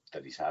career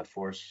that he's had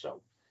for us.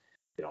 So,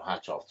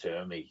 hats off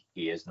to him.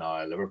 He is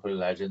now a Liverpool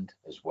legend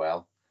as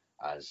well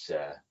as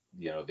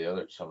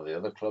some of the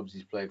other clubs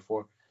he's played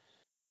for.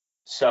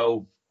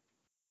 So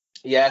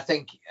yeah, I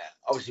think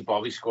obviously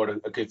Bobby scored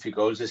a good few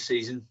goals this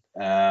season.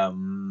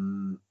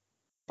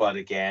 But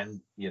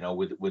again,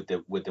 with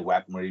the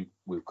weaponry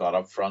we've got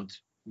up front,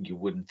 you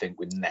wouldn't think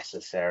we'd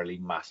necessarily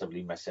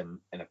massively miss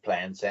him in a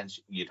playing sense.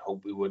 You'd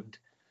hope we wouldn't.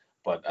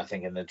 But I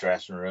think in the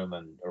dressing room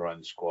and around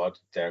the squad,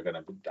 they're going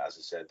to be, as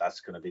I said, that's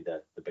going to be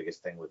the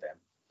biggest thing with them.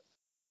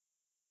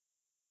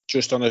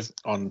 Just on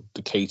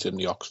the Keita and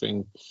the Ox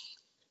thing,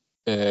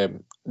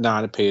 9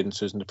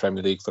 appearances in the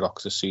Premier League for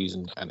Ox this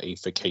season and 8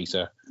 for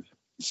Keita,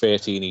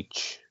 13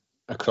 each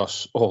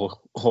across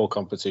all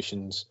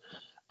competitions,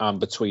 and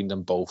between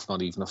them both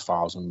not even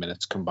 1,000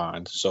 minutes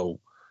combined. So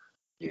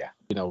yeah,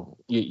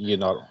 you're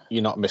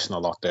not missing a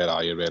lot there,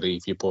 are you? Really,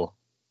 if you put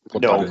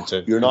No, that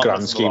into you're the not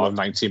grand missing a scheme lot. of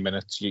 90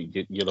 minutes,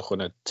 you're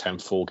looking at 10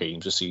 full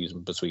games a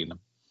season between them.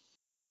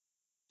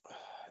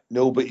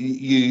 No, but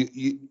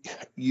you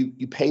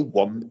pay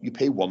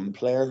one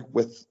player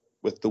with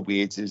the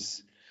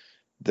wages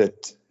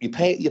that you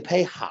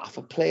pay half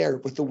a player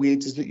with the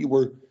wages that you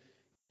were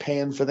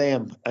paying for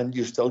them, and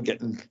you're still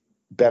getting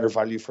better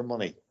value for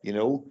money.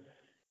 You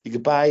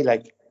could buy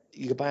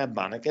a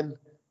mannequin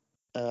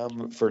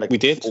for like We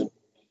did.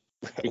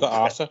 We got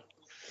Arthur.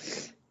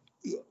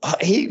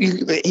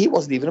 He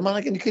wasn't even a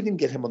mannequin. You couldn't even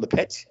get him on the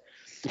pitch.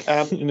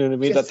 You know what I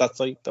mean?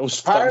 That was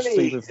apparently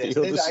favorite existed.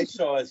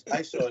 fielders.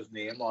 I saw his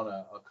name on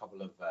a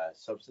couple of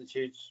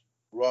substitutes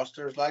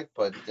rosters,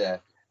 but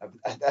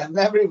I've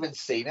never even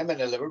seen him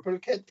in a Liverpool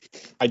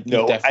kit. I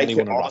couldn't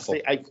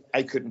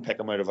pick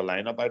him out of a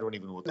lineup. I don't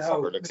even know what the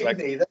fucker looks like.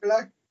 Neither,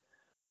 like.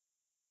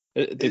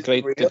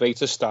 The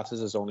greatest stat is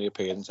his only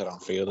appearance at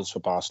Anfield is for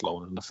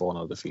Barcelona in the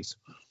 4-0 defeat.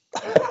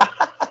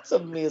 That's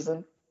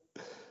amazing.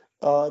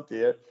 Oh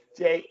dear,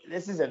 Jay,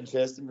 this is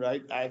interesting,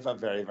 right? I have a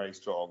very, very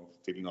strong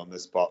feeling on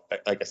this spot.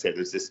 Like I said,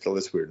 there's still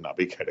this weird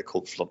Naby kind of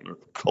cult floating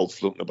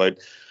about.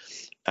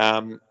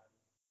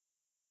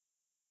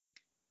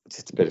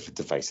 Just a bit of a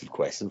divisive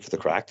question for the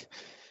crack.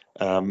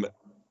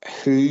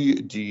 Who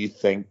do you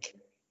think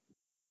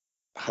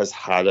has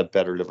had a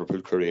better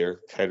Liverpool career,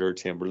 Keita or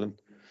Chamberlain?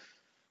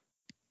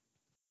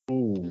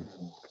 Ooh,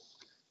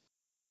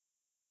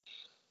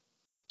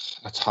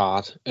 that's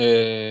hard.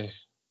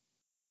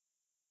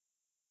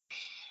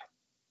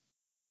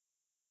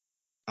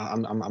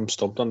 I'm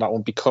stumped on that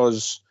one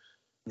because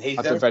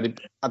at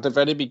the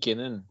very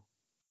beginning,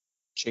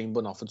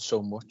 Chamberlain offered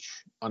so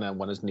much, and then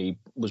when his knee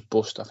was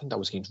bust, I think that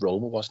was against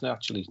Roma, wasn't it?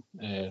 Actually,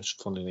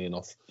 funnily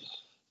enough,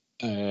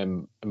 I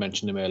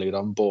mentioned him earlier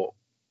on, but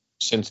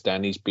since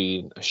then he's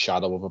been a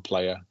shadow of a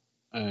player.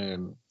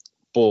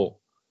 But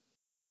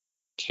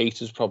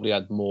Keita's probably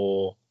had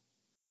more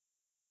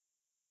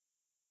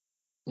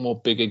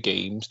bigger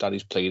games that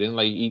he's played in.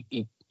 Like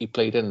he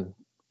played in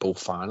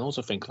both finals,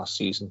 I think, last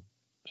season,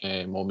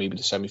 or maybe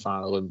the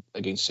semi-final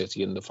against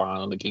City and the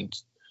final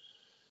against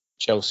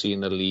Chelsea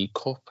in the League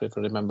Cup, if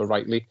I remember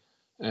rightly.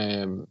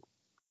 And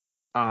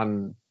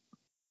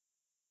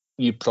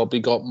you probably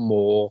got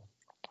more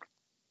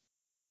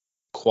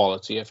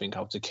quality, I think,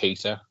 out of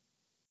Keita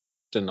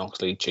than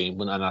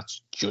Oxlade-Chamberlain, and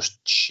that's just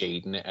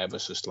shading it ever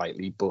so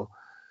slightly. But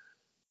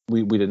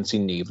we didn't see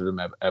neither of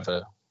them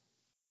ever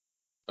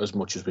as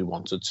much as we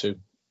wanted to.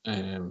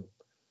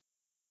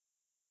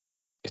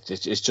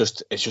 It's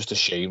just a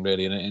shame,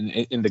 really. And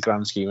in the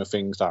grand scheme of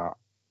things, that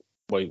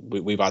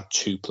we've had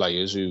two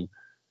players who,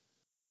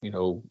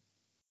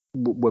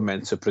 we're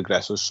meant to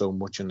progress us so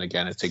much. And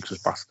again, it takes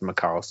us back to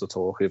McAllister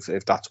talk.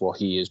 If that's what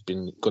he has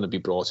been going to be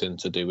brought in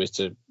to do, is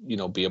to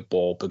be a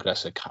ball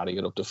progressor,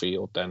 carrier up the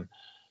field, then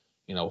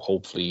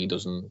hopefully he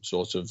doesn't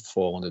sort of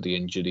fall under the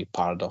injury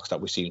paradox that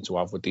we seem to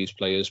have with these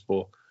players.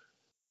 But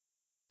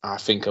I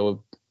think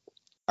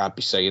I'd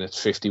be saying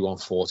it's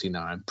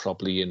 51-49,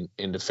 probably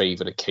in the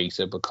favour of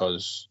Keita,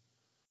 because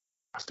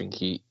I think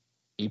he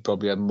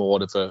probably had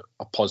more of a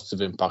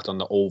positive impact on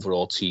the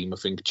overall team. I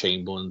think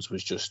Chamberlain's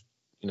was just,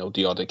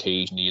 the odd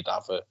occasion he'd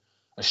have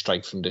a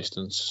strike from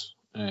distance.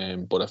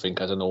 But I think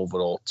as an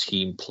overall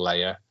team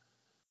player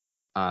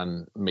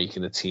and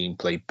making the team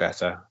play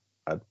better,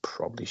 I'd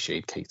probably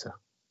shade Keita.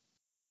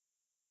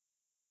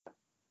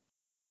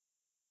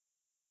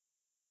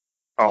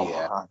 Oh,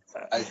 yeah.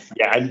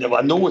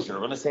 I know what you're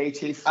going to say,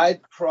 Chief.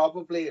 I'd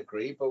probably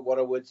agree, but what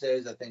I would say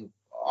is I think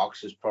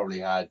Ox has probably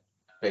had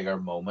bigger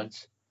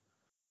moments.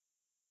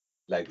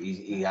 Like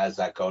he has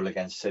that goal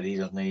against City,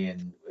 doesn't he?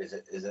 And is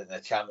it in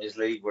the Champions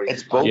League where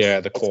it's both? Yeah,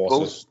 the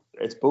quarters.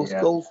 It's both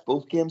goals,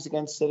 both games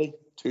against City.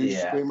 Two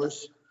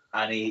screamers.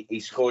 And he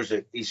scores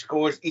a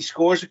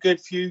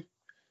good few.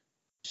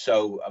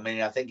 So I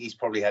mean, I think he's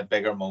probably had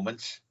bigger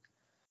moments.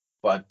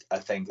 But I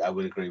think I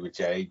would agree with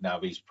Jay.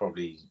 Naby's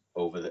probably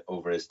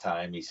over his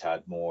time, he's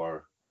had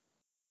more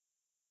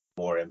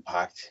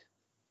impact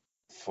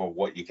for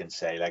what you can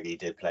say. Like he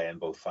did play in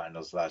both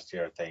finals last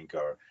year, I think,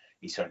 or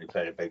he certainly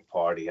played a big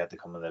part. He had to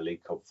come in the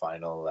League Cup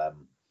final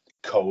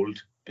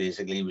cold.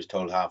 Basically, he was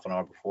told half an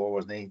hour before,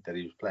 wasn't he, that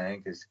he was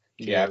playing because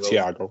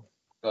Thiago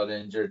got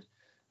injured,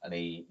 and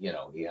he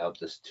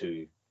helped us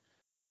to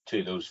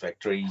those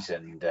victories,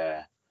 and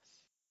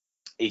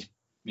he's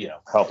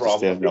helped us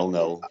stay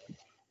 0-0.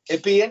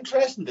 It'd be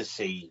interesting to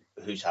see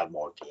who's had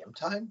more game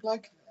time.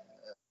 Like,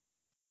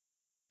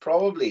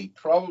 probably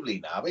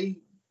Naby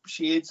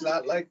shades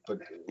that. Like, but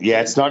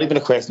yeah, it's not even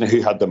a question of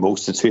who had the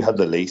most; it's who had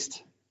the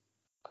least.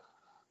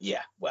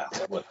 Yeah, well,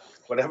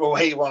 whatever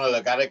way you want to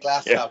look at it,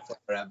 glass half full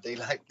or empty,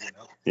 like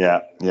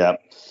Yeah.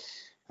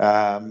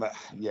 I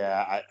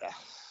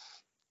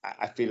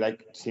feel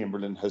like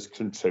Chamberlain has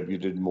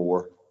contributed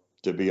more,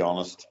 to be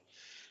honest.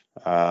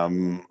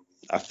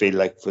 I feel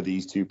like for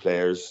these two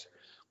players,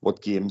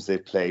 what games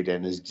they've played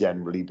in has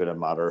generally been a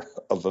matter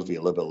of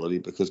availability,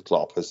 because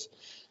Klopp has,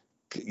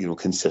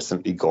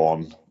 consistently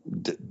gone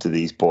to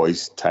these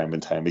boys time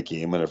and time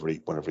again whenever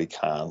he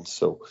can.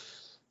 So,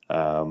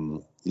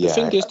 The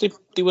thing is,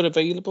 they were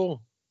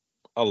available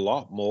a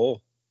lot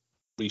more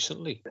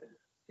recently.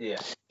 Yeah,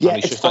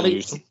 it's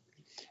funny.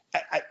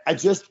 I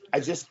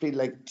just feel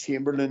like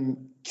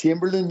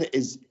Chamberlain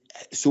is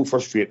so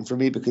frustrating for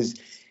me, because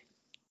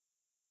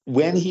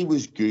when he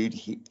was good,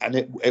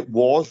 it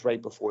was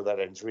right before that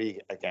injury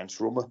against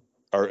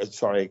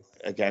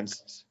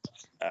against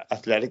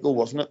Atletico,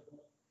 wasn't it?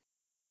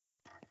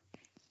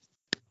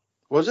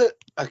 Was it?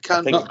 I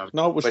can't.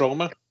 No, it was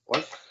Roma.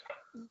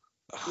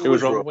 It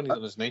was Roma when he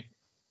done his knee.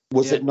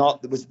 Was it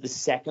not? Was it the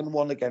second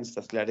one against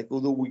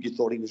Atletico, though, where you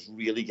thought he was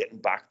really getting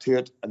back to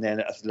it, and then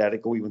at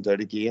Atletico he went out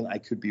again? I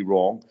could be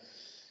wrong,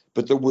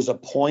 but there was a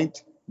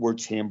point where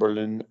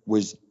Chamberlain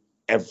was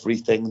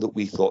everything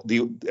we thought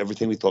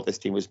this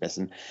team was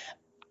missing.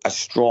 A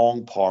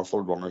strong, powerful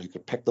runner who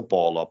could pick the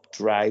ball up,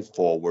 drive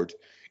forward,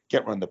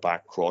 get around the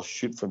back, cross,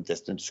 shoot from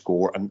distance,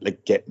 score, and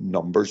get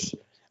numbers.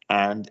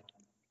 And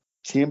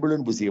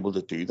Chamberlain was able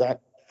to do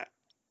that.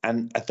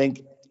 And I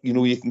think,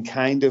 you can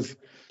kind of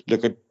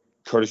look at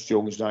Curtis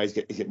Jones now. He's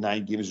got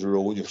 9 games in a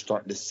row, and you're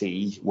starting to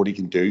see what he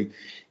can do.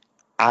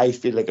 I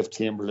feel like if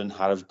Chamberlain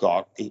had have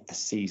got a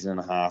season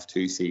and a half,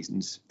 2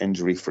 seasons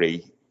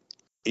injury-free,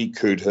 he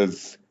could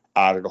have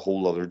added a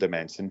whole other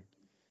dimension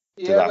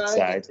to that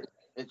side.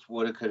 It's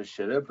woulda, coulda,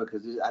 shoulda,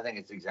 because I think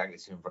it's exactly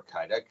the same for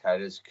Kaida.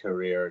 Kaida's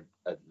career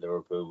at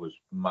Liverpool was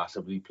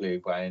massively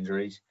plagued by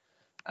injuries,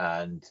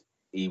 and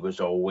he was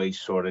always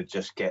sort of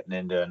just getting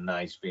into a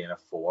nice vein of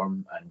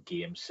form, and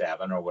game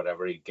 7 or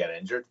whatever, he'd get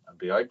injured and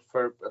be out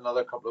for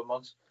another couple of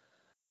months.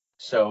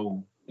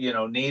 So,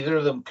 neither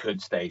of them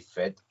could stay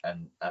fit,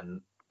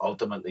 and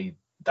ultimately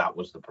that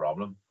was the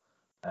problem.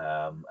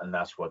 And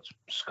that's what's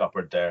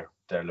scuppered their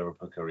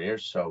Liverpool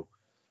careers. So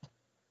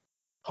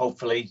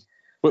hopefully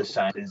the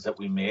signings that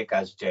we make,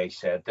 as Jay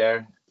said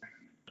there,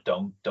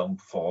 don't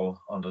fall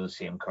under the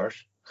same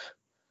curse.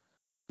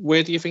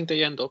 Where do you think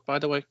they end up, by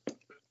the way?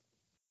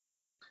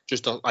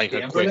 Just like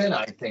a quick.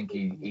 I think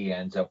he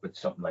ends up with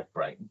something like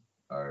Brighton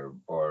or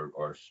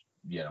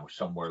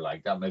somewhere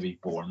like that. Maybe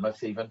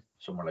Bournemouth, even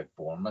somewhere like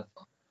Bournemouth.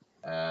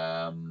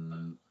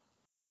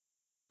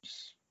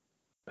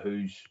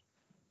 Who's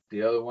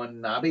the other one?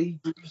 Naby,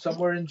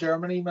 somewhere in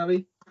Germany,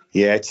 maybe.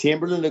 Yeah,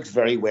 Chamberlain looks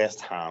very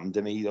West Ham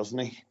to me, doesn't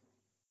he?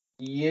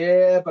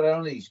 Yeah, but I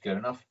don't think he's good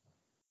enough.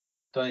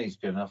 Don't think he's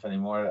good enough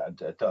anymore. I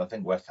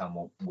think West Ham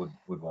would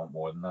want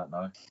more than that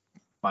now.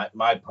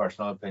 My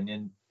personal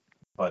opinion,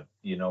 but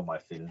my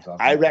feelings on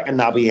it. I reckon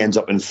Naby ends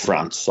up in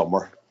France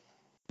somewhere.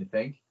 You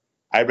think?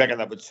 I reckon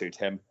that would suit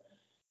him.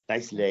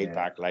 Nice laid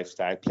back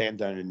lifestyle, playing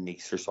down in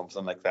Nice or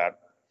something like that.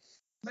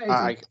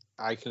 Maybe.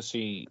 I can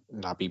see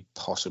Naby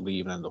possibly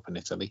even end up in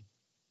Italy.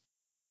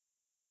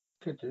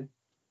 Could do.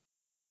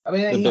 I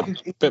mean, a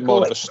bit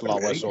more of a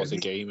slower sort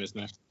of game, isn't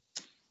it?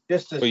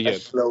 Just a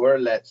slower,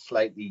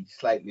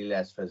 slightly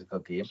less physical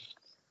game.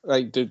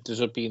 Like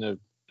there's been an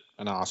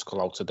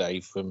article out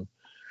today from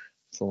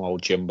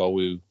old Jimbo,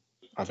 who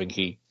I think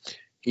he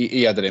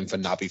had it in for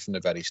Naby from the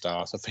very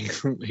start. I think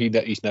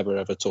he's never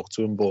ever talked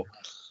to him, but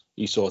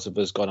he sort of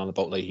has gone on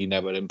about like he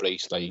never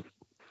embraced like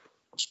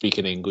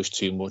speaking English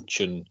too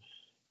much, and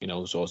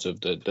sort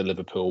of the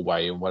Liverpool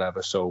way and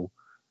whatever. So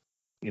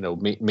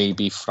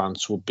maybe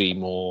France would be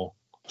more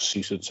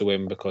suited to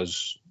him,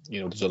 because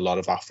there's a lot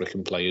of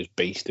African players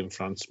based in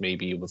France.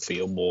 Maybe he would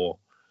feel more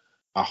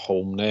at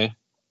home there.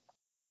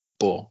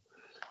 But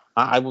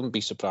I wouldn't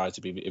be surprised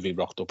if he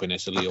rocked up in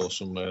Italy or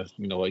somewhere,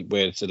 like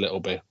where it's a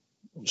little bit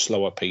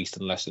slower paced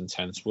and less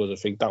intense. But I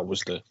think that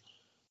was the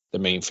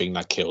main thing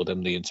that killed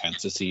him, the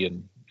intensity.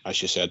 And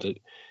as you said,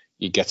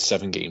 you get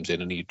 7 games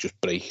in and you just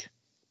break,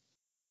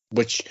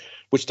 which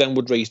then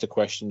would raise the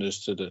question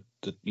as to the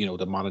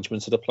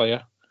management of the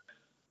player.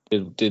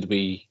 Did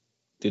we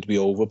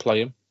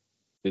overplay him?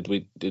 Did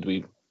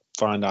we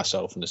find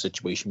ourselves in a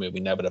situation where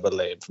we never ever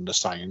learned from the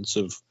science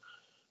of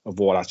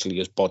what actually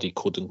his body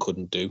could and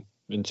couldn't do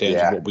in terms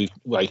of what we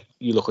like?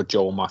 You look at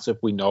Joel Matip.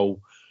 We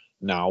know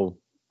now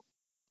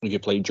if you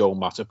play Joel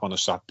Matip on a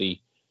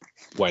Saturday,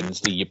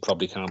 Wednesday, you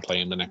probably can't play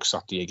him the next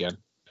Saturday again.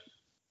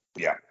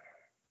 Yeah.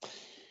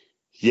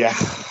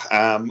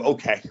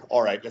 Okay.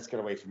 All right. Let's get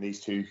away from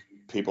these two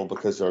people,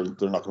 because they're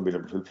not going to be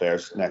Liverpool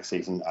players next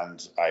season,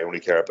 and I only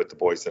care about the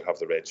boys that have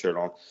the red shirt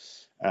on.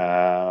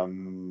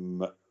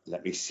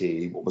 Let me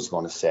see what was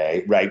going to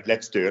say. Right.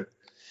 Let's do it.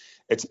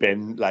 It's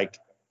been like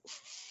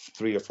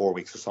 3 or 4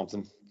 weeks or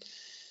something.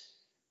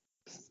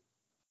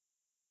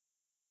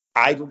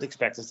 I don't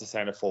expect us to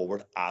sign a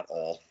forward at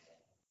all,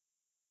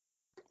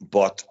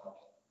 but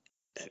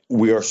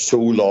we are so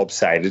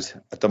lopsided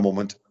at the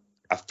moment.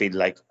 I feel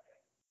like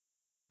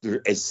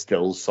there is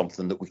still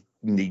something that we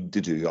need to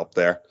do up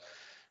there.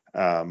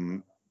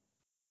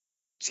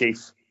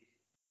 Chief,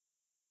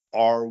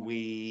 where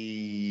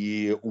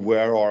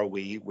are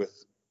we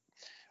with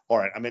All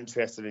right, I'm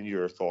interested in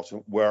your thoughts.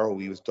 Where are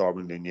we with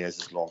Darwin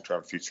Nunez's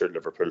long-term future at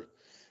Liverpool?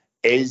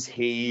 Is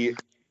he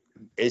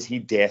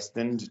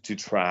destined to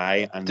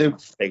try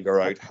and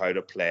figure out how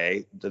to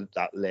play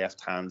that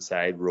left-hand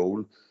side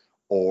role,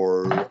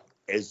 or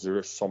is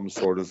there some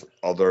sort of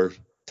other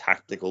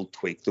tactical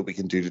tweak that we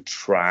can do to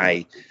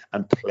try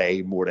and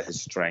play more to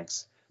his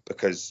strengths?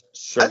 Because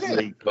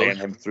certainly playing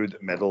him through the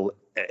middle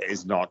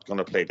is not going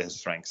to play to his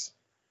strengths.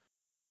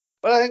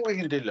 Well, I think we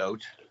can do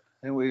loads.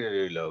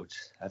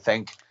 I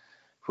think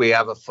if we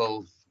have a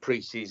full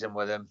pre-season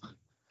with him,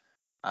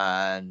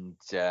 and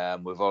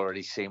we've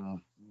already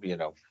seen,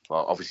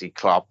 obviously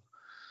Klopp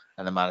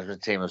and the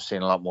management team have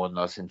seen a lot more than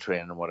us in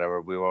training and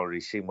whatever. We've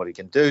already seen what he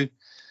can do.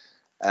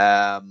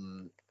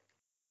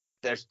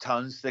 There's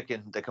tons they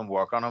can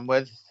work on him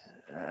with,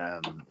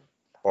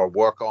 or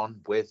work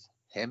on with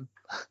him,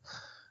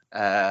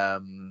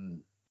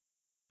 in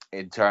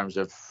terms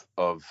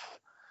of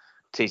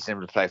teaching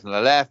him to play from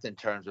the left, in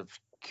terms of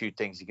cute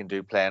things he can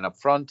do playing up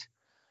front.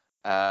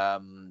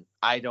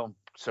 I don't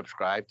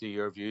subscribe to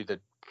your view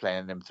that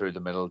playing him through the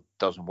middle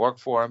doesn't work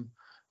for him.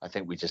 I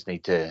think we just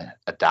need to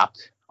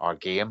adapt our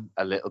game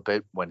a little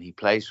bit when he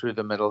plays through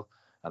the middle,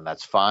 and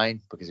that's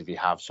fine, because if you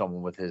have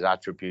someone with his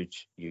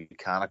attributes, you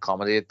can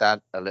accommodate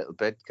that a little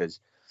bit, because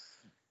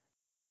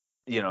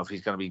if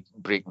he's going to be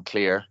breaking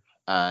clear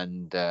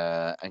and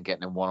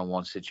getting in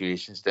one-on-one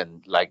situations,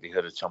 then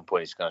likelihood at some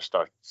point he's going to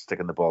start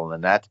sticking the ball in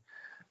the net.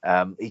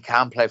 He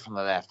can play from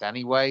the left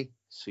anyway,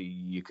 so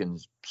you can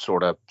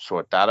sort of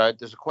sort that out.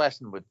 There's a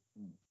question with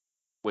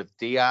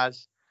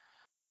Diaz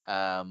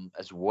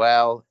as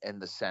well, in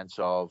the sense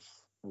of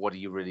what are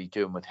you really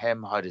doing with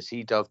him? How does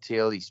he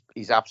dovetail?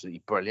 He's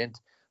absolutely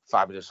brilliant,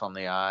 fabulous on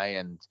the eye,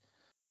 and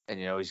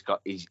he's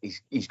got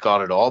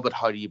it all. But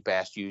how do you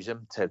best use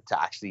him to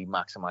actually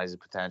maximize the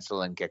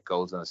potential and get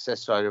goals and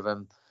assists out of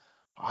him?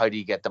 How do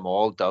you get them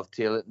all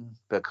dovetailing?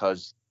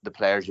 Because the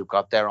players you've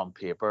got there on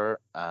paper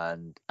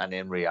and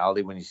in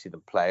reality, when you see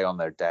them play on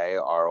their day,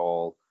 are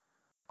all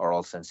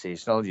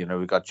sensational.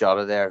 We've got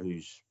Jota there,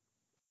 who's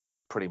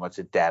pretty much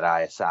a dead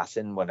eye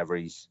assassin whenever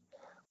he's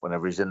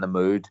in the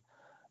mood.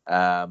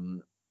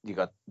 You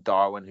got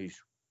Darwin,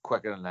 who's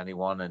quicker than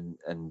anyone,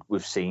 and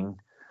we've seen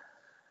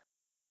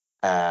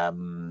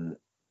can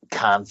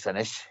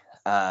finish,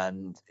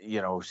 and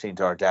seen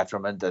to our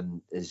detriment,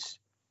 and his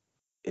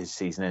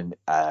season and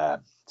a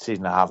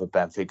half at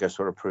Benfica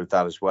sort of proved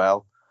that as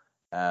well.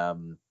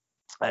 And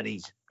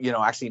he's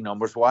actually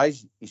numbers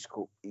wise, he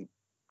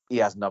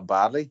hasn't done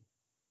badly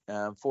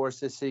for us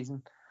this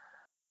season,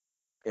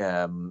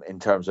 in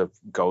terms of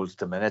goals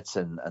to minutes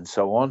and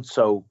so on.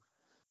 So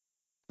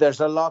there's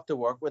a lot to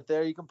work with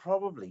there. You can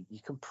probably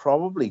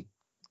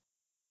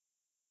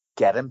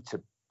get him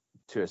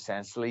to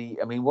essentially,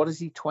 what is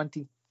he,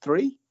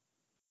 23?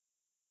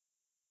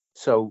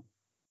 So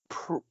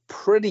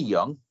pretty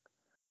young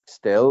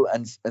still,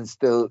 and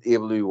still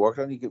able to be worked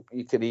on. You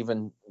could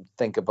even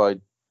think about,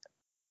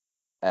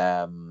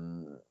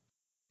 can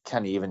you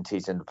even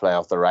teach him to play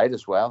off the right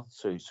as well,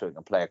 so he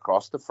can play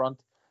across the front?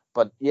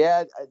 But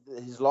yeah,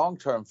 his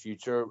long-term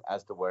future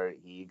as to where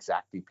he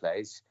exactly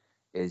plays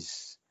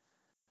is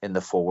in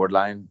the forward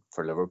line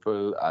for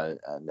Liverpool,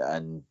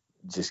 and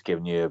just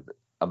giving you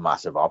a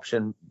massive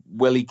option.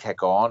 Will he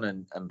kick on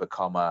and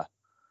become a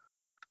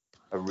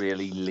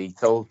really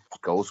lethal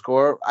goal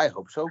scorer? I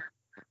hope so.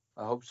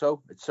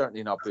 It's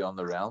certainly not beyond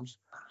the realms.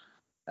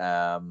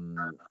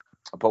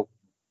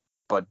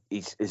 But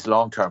his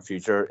long-term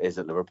future is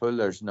at Liverpool.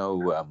 There's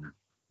no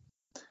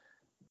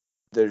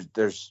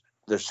there's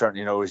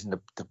certainly no reason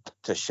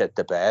to shit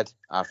the bed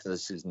after the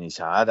season he's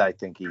had. I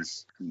think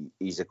he's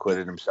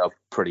acquitted himself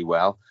pretty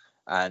well.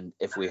 And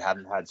if we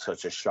hadn't had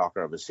such a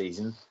shocker of a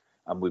season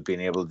and we'd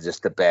been able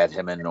just to bed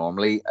him in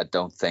normally, I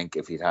don't think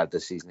if he'd had the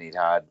season he'd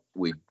had,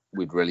 we'd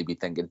really be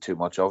thinking too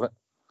much of it.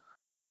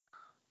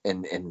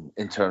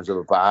 In terms of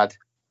a bad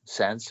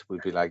sense,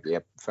 we'd be like,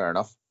 yep, fair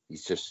enough.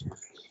 He's just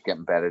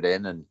getting bedded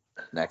in, and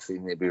next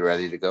season he'd be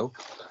ready to go.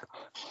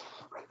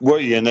 Were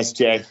you in this,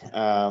 Jay?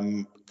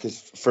 Because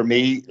for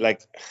me,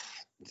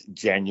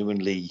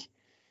 genuinely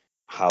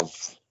have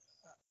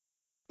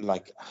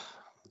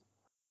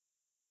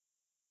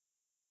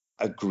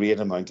a great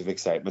amount of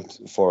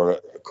excitement for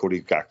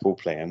Cody Gakpo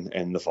playing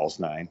in the false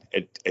nine.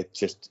 It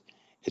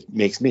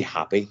makes me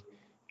happy.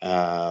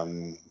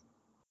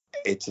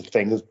 It's a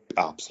thing of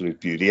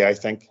absolute beauty, I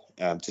think.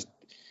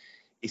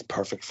 He's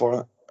perfect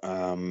for it,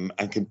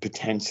 and can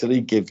potentially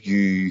give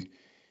you,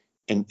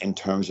 in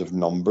terms of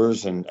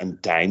numbers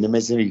and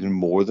dynamism, even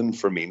more than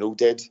Firmino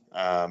did.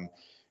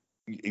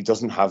 He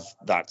doesn't have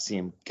that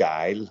same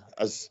guile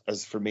as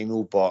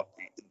Firmino, but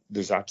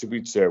there's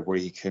attributes there where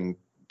he can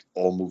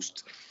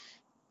almost,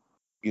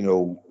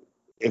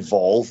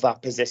 evolve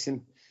that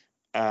position.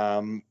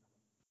 So,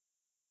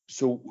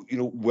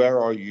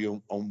 where are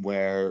you on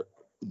where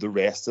the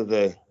rest of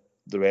the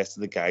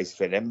guys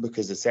fit in?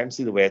 Because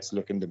essentially the way it's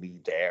looking to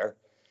me there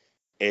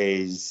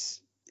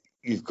is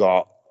you've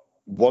got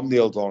one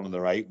nailed on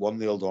the right, one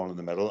nailed on in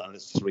the middle, and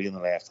it's three on the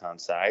left-hand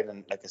side.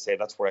 And like I say,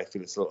 that's where I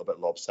feel it's a little bit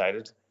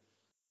lopsided.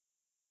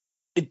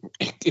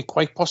 It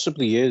quite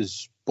possibly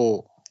is,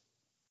 but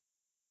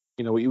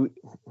you know,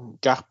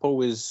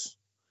 Gakpo is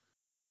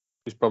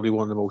probably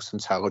one of the most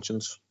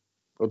intelligent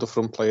of the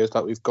front players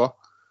that we've got.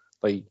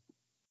 Like,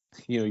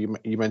 you know,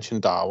 you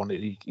mentioned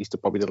Darwin. He's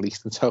probably the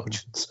least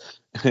intelligent.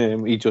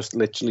 He just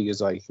literally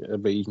is like a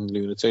raving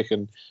lunatic.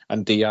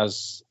 And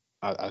Diaz,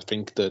 I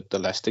think the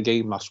Leicester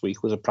game last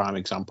week was a prime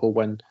example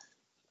when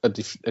a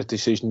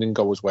decision didn't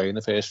go his way in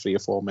the first 3 or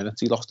 4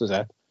 minutes. He lost his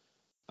head,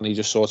 and he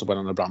just sort of went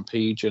on a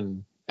rampage.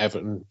 And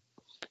everything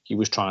he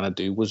was trying to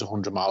do was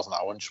 100 miles an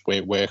hour and just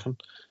weren't working.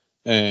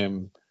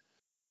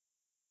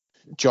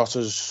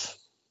 Jota's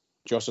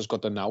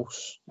got the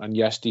nous, and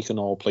yes, they can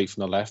all play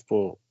from the left,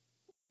 but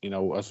you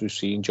know, as we've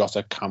seen,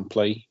 Jota can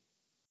play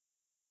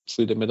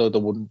through the middle. There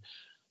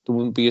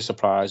wouldn't be a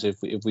surprise if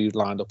we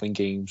lined up in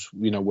games,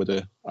 you know, with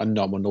a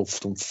nominal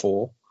front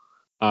four,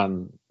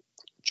 and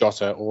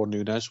Jota or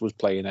Núñez was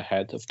playing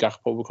ahead of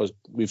Gakpo, because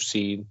we've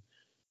seen,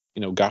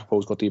 you know,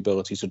 Gakpo's got the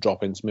ability to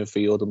drop into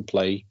midfield and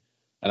play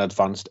an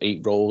advanced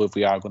 8 role if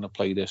we are going to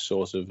play this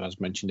sort of, as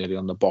mentioned earlier,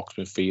 on the box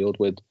midfield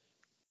with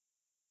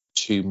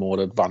 2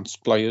 more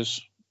advanced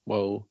players.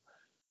 Well,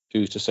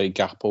 who's to say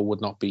Gakpo would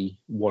not be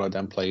one of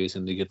them players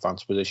in the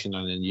advanced position,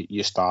 and then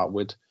you start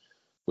with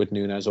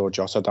Núñez or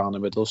Jota down the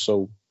middle.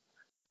 So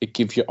it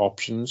gives you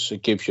options.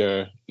 It gives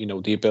you, you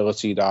know, the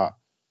ability that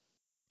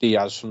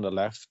Diaz from the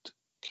left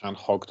can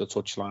hog the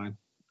touchline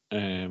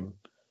and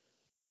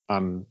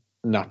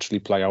naturally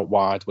play out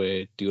wide,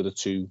 where the other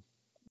 2,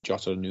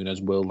 Jota and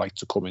Núñez, will like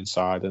to come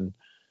inside and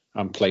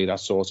play that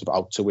sort of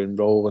out to win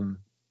role. And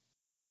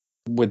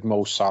with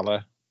Mo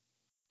Salah,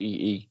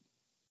 he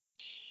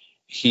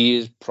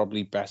is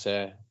probably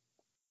better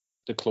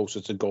the closer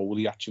to goal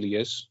he actually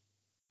is,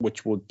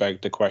 which would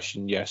beg the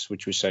question, yes,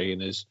 which we're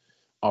saying is,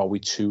 are we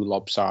too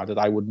lopsided?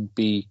 I wouldn't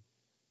be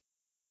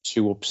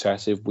too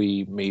upset if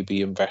we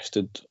maybe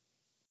invested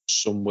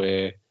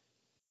somewhere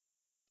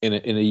in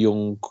a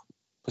young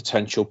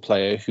potential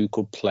player who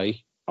could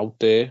play out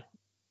there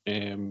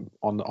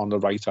on the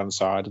right hand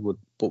side,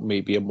 but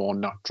maybe a more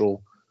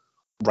natural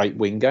right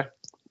winger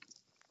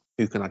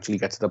who can actually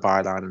get to the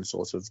byline and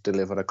sort of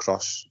deliver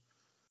across.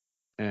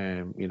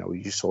 You know,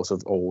 you sort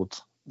of old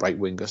right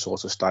winger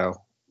sort of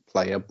style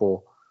player, but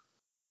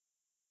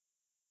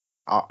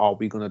are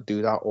we going to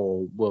do that,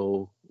 or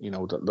will, you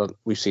know,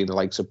 we've seen the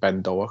likes of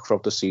Ben Doak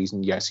throughout the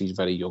season? Yes, he's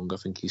very young. I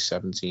think he's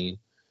 17.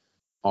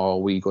 Are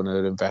we going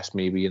to invest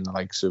maybe in the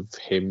likes of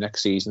him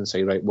next season?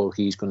 Say, right, well,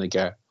 he's going to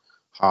get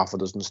half a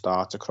dozen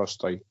starts across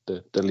like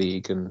the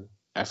league and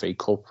FA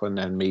Cup, and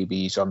then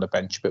maybe he's on the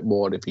bench a bit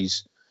more if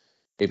he's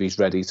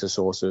ready to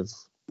sort of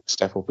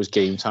step up his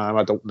game time.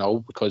 I don't know,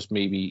 because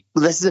maybe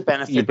this is a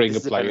benefit. You bring a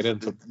player in.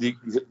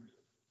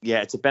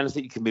 Yeah, it's a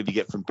benefit you can maybe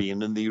get from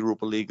being in the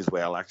Europa League as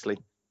well, actually.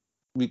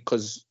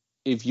 Because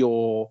if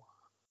you're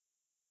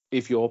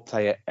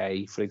player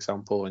A, for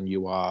example, and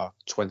you are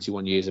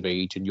 21 years of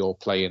age and you're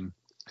playing,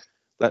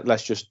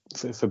 let's just,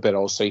 for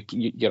Birol's sake,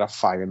 you're a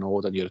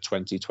Feyenoord and you're a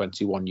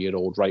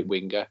 21-year-old right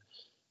winger,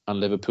 and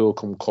Liverpool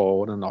come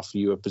calling and offer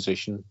you a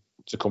position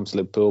to come to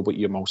Liverpool, but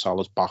you're Mo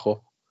Salah's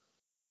backup.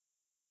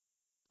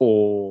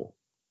 Or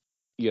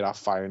you're at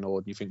Feyenoord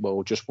and you think,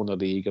 well, just won the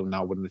league and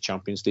now we're in the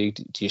Champions League.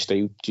 Do you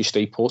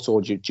stay put,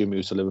 or do you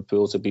move to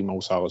Liverpool to be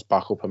Mo Salah's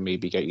backup and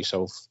maybe get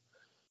yourself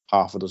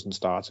half a dozen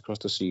starts across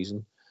the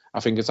season? I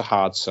think it's a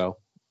hard sell,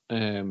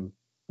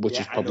 which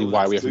is probably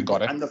why we haven't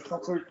got it. And the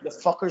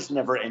fucker's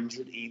never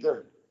injured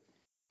either.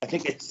 I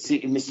think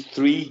he missed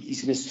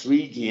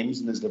 3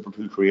 games in his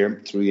Liverpool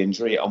career through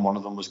injury, and one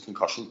of them was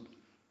concussion.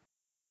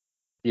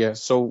 Yeah,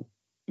 so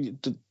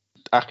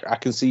I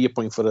can see your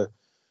point for the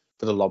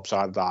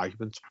lopsided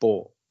argument,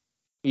 but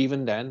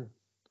even then,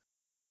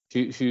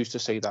 who's to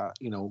say that,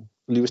 you know,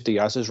 Luis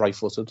Diaz is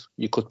right-footed?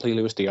 You could play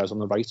Luis Diaz on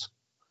the right.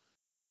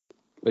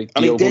 Like,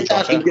 he did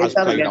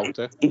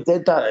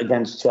that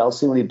against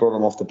Chelsea when he brought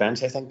him off the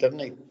bench, I think, didn't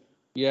he?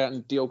 Yeah,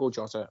 and Diogo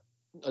Jota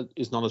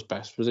is not his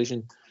best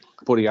position,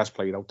 but he has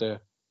played out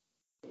there.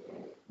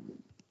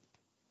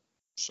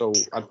 So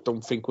I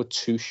don't think we're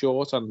too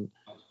short, and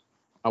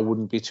I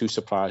wouldn't be too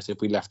surprised if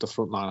we left the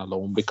front line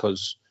alone,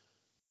 because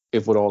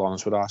if we're all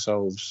honest with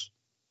ourselves,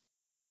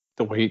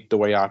 the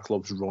way our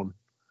clubs run,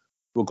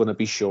 we're going to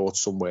be short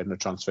somewhere in the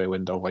transfer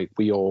window. Like,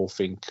 we all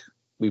think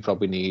we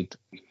probably need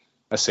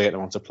a certain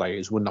amount of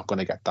players. We're not going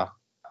to get that.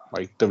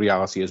 Like, the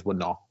reality is we're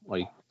not.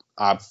 Like,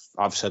 I've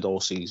said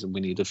all season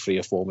we needed 3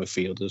 or 4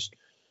 midfielders.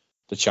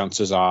 The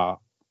chances are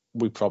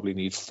we probably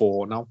need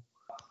 4 now.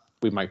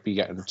 We might be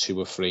getting 2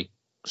 or 3.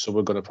 So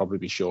we're going to probably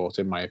be short,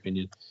 in my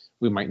opinion.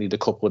 We might need a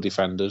couple of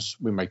defenders.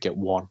 We might get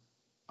 1.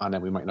 And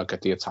then we might not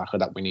get the attacker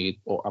that we need,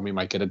 and we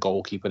might get a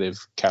goalkeeper if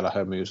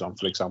Kelleher moves on,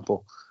 for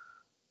example.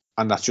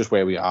 And that's just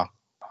where we are.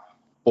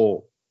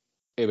 But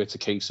if it's a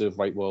case of,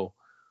 right, well,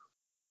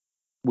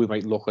 we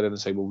might look at it and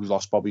say, well, we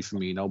lost Bobby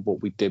Firmino,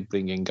 but we did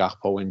bring in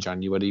Gakpo in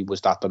January.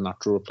 Was that the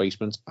natural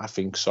replacement? I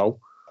think so.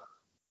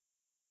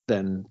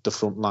 Then the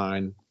front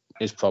line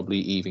is probably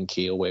even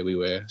keel where we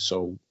were,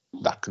 so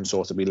that can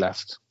sort of be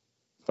left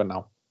for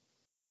now.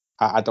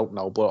 I don't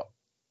know, but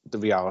the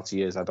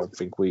reality is I don't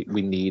think we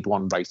need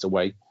one right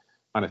away,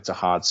 and it's a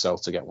hard sell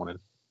to get one in.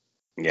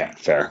 Yeah,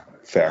 fair.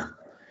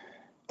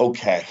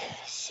 Okay,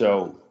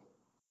 so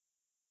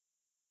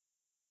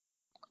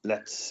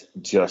let's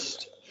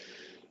just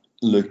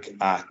look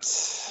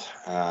at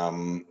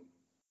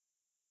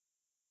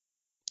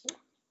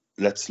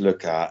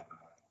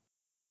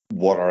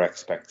what our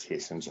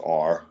expectations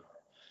are.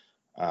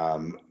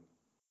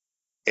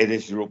 It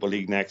is Europa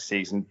League next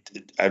season.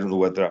 I don't know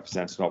whether that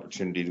presents an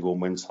opportunity to go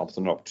and win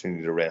something, an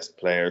opportunity to rest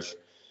players,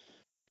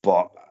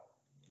 but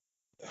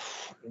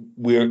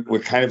we're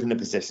kind of in a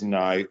position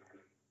now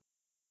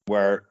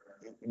where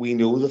we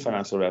know the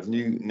financial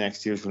revenue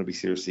next year is going to be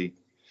seriously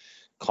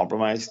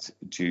compromised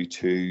due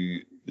to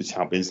the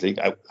Champions League.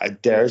 I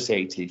dare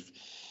say, Tief,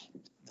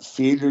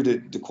 failure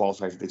to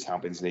qualify for the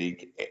Champions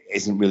League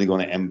isn't really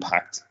going to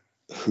impact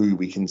who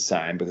we can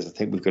sign, because I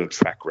think we've got a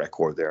track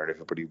record there, and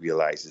everybody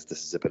realises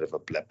this is a bit of a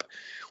blip.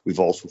 We've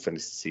also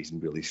finished the season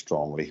really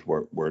strongly.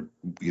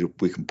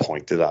 We can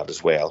point to that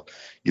as well.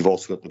 You've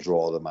also got the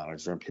draw of the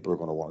manager, and people are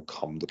going to want to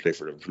come to play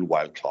for Liverpool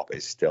while Klopp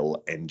is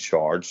still in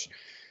charge.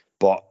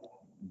 But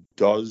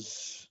and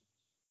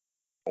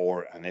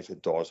if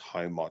it does,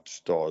 how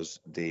much does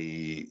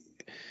the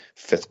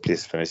 5th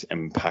place finish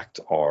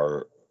impact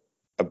our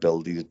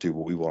ability to do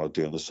what we want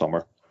to do in the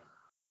summer?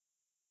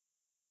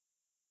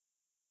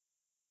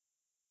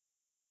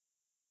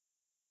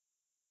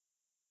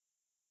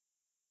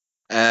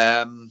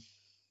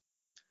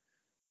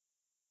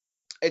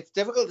 It's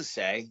difficult to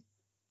say.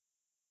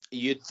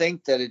 You'd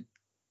think that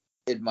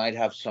it might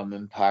have some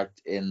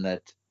impact in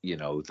that,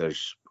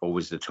 there's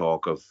always the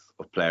talk of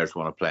players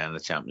want to play in the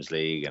Champions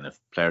League, and if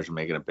players are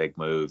making a big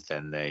move,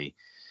 then they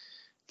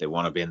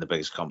want to be in the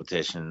biggest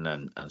competition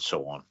and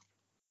so on.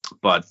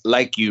 But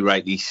like you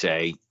rightly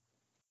say,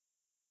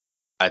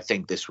 I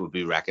think this would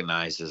be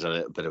recognised as a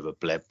little bit of a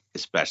blip,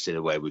 especially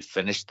the way we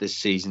finished this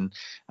season.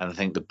 And I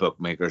think the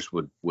bookmakers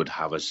would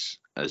have us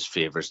as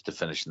favourites to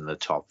finish in the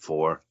top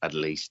 4 at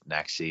least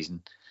next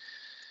season.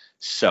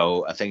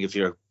 So I think if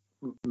you're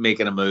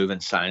making a move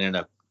and signing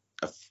a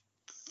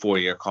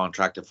 4-year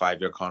contract, a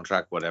 5-year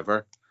contract,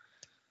 whatever,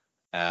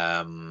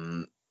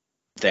 then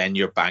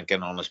you're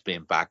banking on us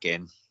being back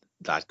in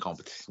that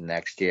competition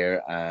next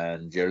year,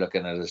 and you're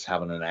looking at us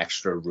having an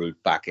extra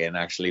route back in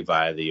actually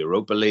via the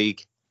Europa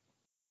League.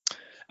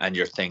 And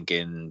you're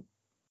thinking,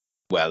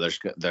 well,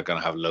 they're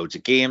going to have loads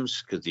of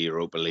games because the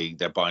Europa League,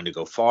 they're bound to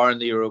go far in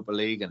the Europa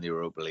League, and the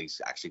Europa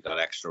League's actually got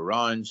extra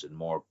rounds and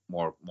more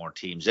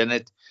teams in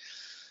it.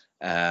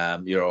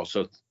 You're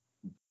also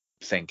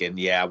thinking,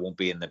 I won't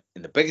be in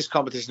the biggest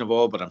competition of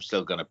all, but I'm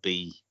still going to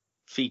be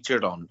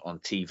featured on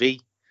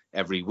TV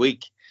every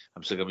week.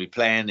 I'm still going to be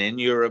playing in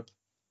Europe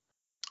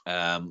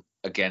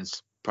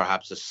against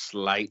perhaps a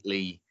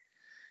slightly,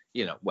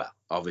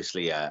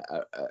 obviously a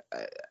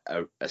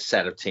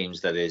set of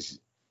teams that is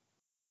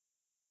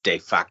de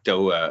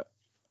facto a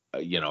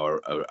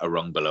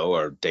rung below,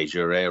 or de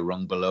jure a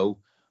rung below.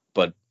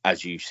 But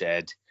as you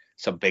said,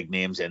 some big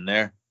names in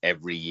there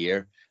every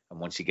year. And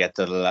once you get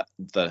to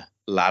the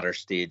latter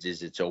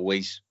stages, it's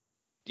always,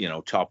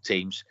 top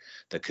teams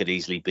that could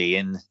easily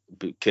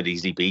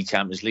be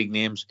Champions League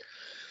names.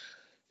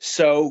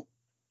 So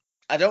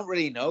I don't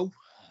really know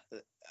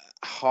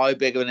how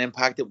big of an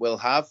impact it will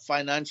have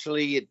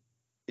financially.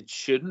 It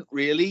shouldn't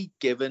really,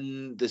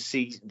 given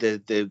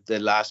the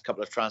last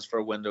couple of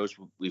transfer windows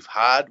we've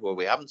had where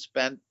we haven't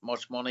spent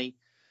much money.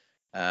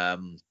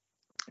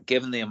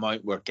 Given the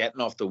amount we're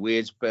getting off the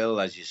wage bill,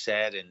 as you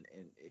said,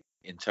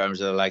 in terms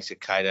of the likes of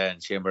Keita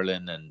and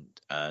Chamberlain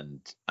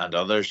and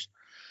others,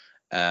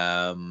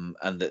 and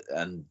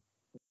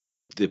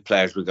the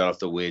players we got off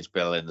the wage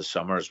bill in the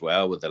summer as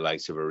well, with the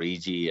likes of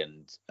Reid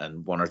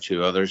and one or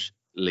two others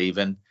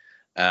leaving.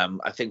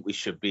 I think we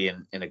should be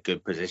in a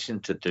good position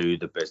to do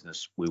the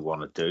business we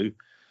want to do.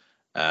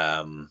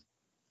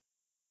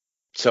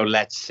 So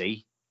let's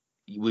see.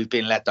 We've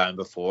been let down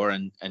before,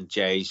 and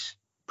Jay's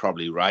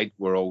probably right.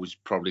 We're always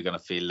probably going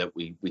to feel that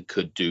we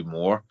could do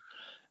more,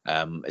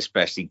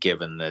 especially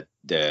given that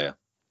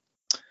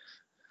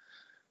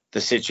the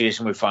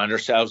situation we find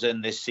ourselves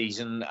in this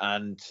season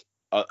and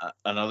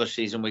another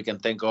season we can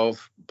think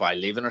of by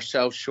leaving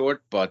ourselves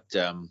short. But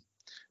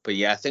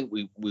yeah, I think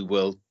we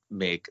will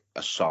make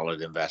a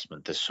solid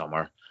investment this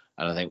summer,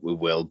 and I think we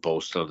will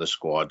bolster the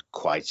squad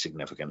quite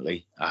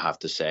significantly, I have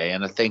to say.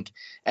 And I think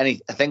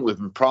we've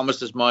been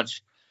promised as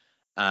much,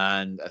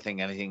 and I think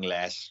anything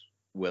less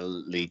will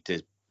lead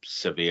to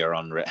severe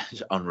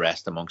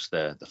unrest amongst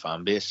the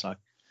fan base.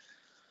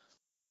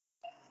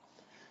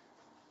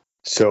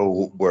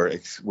 So we're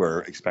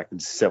expecting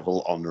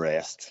civil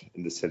unrest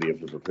in the city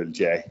of Liverpool,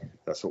 Jay.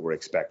 That's what we're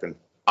expecting.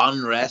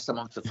 Unrest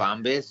amongst the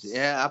fan base,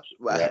 yeah,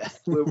 absolutely. Yeah.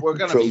 We're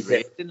going to be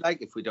raging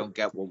if we don't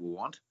get what we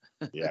want.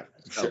 Yeah,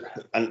 sure.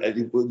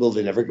 And will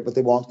they never get what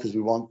they want? Because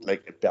we want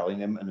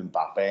Bellingham and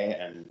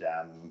Mbappe and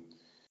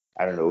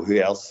I don't know who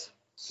else.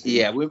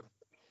 Yeah,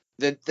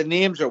 the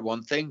names are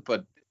one thing,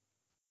 but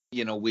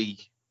we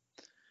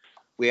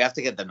have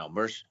to get the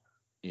numbers.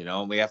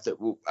 We have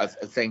to. I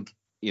think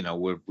you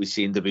know, we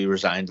seem to be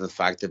resigned to the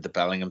fact that the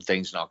Bellingham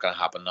thing's not going to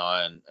happen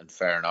now, and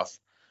fair enough.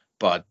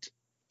 But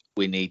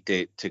we need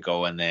to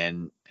go and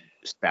then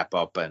step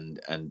up and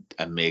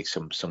make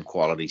some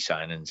quality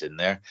signings in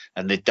there.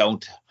 And they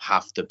don't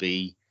have to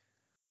be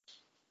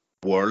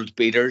world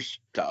beaters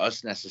to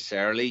us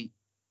necessarily,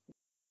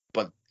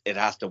 but it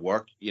has to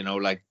work. You know,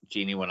 like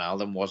Gini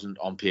Wijnaldum wasn't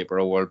on paper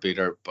a world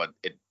beater, but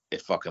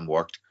it fucking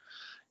worked.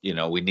 You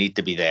know, we need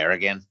to be there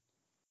again.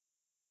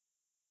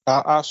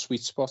 Our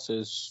sweet spot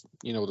is,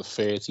 you know, the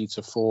 30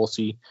 to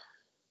 40.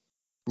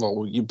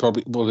 Well, you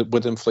probably, well,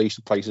 with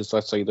inflation prices,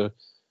 let's say the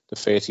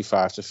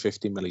 35 to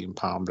 50 million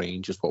pound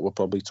range is what we're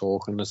probably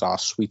talking as our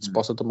sweet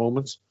spot at the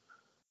moment.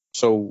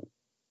 So,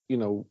 you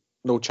know,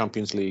 no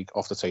Champions League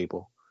off the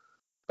table.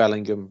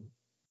 Bellingham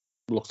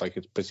looks like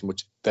it's pretty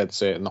much dead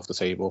certain off the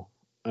table.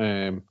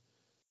 But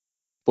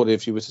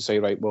if you were to say,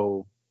 right,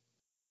 well,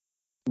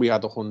 we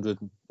had 100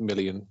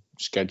 million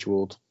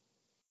scheduled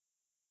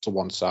to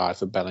one side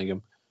for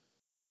Bellingham,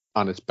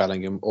 and it's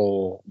Bellingham,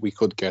 or we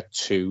could get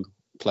two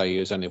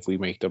players, and if we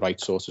make the right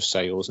sort of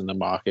sales in the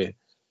market,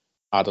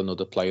 add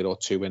another player or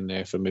two in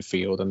there for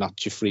midfield, and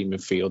that's your three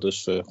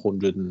midfielders for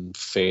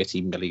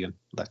 130 million.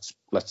 Let's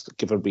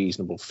give a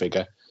reasonable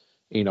figure.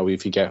 You know,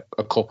 if you get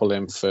a couple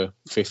in for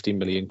 50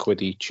 million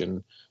quid each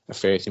and a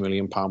 30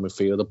 million pound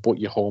midfielder, but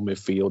your home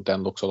midfield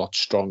then looks a lot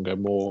stronger,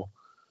 more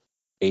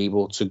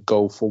able to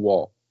go for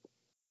what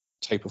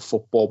type of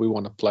football we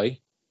want to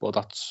play. Well,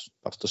 that's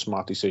the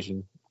smart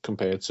decision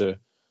compared to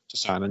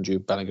signing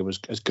Jude Bellingham.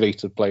 As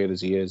great a player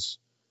as he is,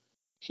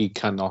 he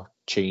cannot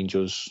change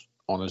us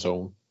on his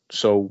own.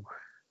 So,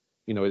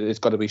 you know, it's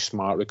got to be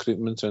smart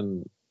recruitment.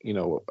 And, you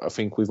know, I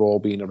think we've all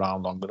been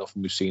around long enough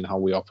and we've seen how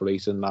we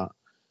operate in that.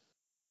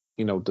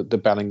 You know, the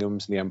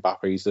Bellinghams and the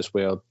Mbappes this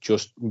world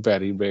just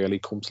very rarely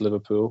come to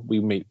Liverpool.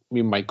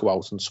 We might go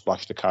out and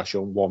splash the cash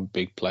on one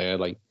big player,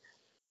 like,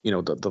 you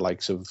know, the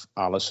likes of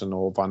Alisson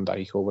or Van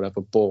Dijk or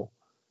whatever. But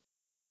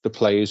the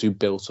players who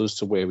built us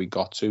to where we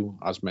got to,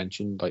 as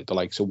mentioned, like the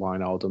likes of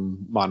Wijnaldum,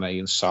 Mane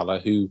and Salah,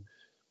 who,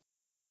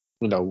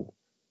 you know,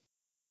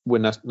 were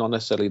not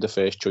necessarily the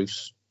first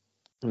choice.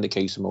 In the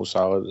case of Mo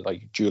Salah,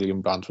 like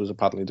Julian Brandt was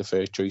apparently the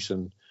first choice,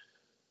 and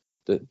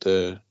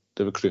the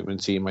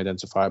recruitment team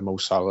identified Mo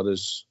Salah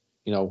as,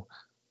 you know,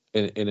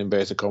 in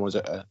inverted commas,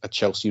 a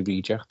Chelsea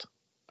reject.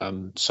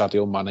 And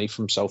Sadio Mane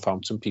from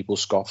Southampton, people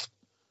scoffed,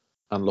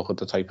 and look at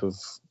the type of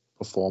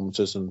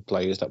performances and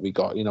players that we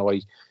got. You know,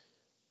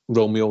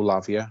 Romeo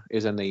Lavia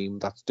is a name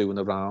that's doing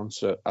the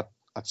rounds at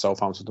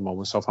Southampton at the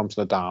moment.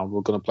 Southampton are down.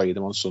 We're going to play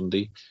them on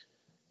Sunday.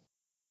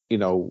 You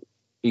know,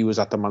 he was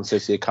at the Man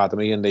City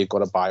Academy and they've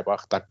got a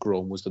buyback. That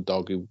Grome was the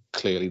dog who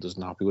clearly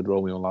doesn't happy with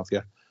Romeo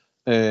Lavia.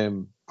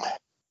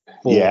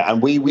 Yeah,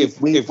 and we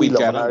get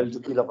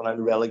love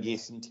an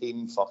relegation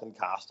team fucking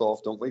cast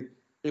off, don't we?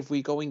 If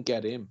we go and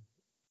get him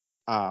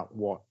at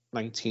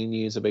 19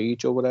 years of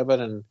age or whatever,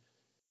 and,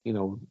 you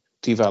know,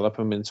 develop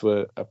him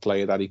into a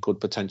player that he could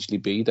potentially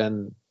be,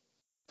 then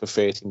for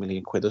 30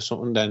 million quid or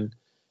something, then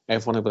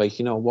everyone will be like,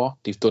 you know what,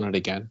 they've done it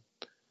again.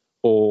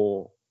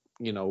 Or,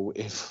 you know,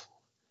 if,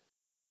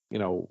 you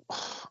know,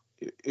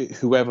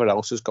 whoever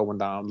else is going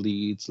down,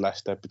 Leeds,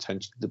 Leicester,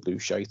 potentially the blue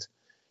shite,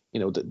 you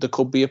know, there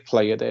could be a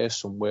player there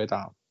somewhere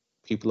that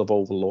people have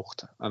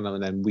overlooked,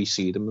 and then we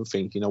see them and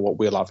think, you know what,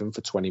 we'll have him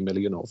for 20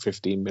 million or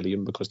 15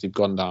 million because they've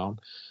gone down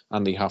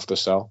and they have to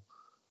sell.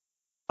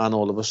 And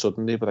all of a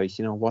sudden they'll be like,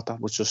 you know what, that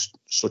was just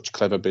such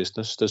clever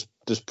business.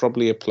 There's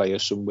probably a player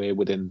somewhere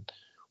within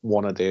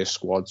one of their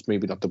squads,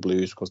 maybe not the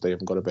Blues because they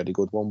haven't got a very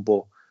good one,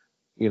 but,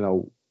 you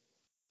know,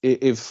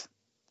 if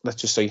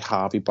let's just say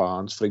Harvey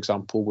Barnes, for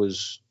example,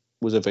 was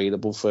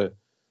available for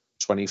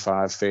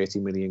 25, 30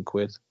 million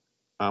quid,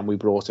 and we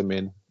brought him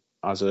in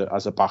as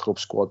a backup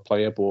squad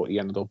player, but he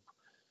ended up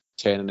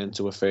turning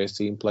into a first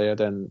team player,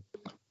 then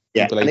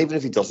yeah, and even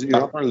if he doesn't, you're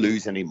not going to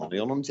lose any money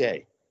on him,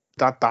 Jay.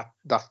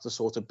 That's the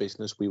sort of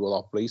business we will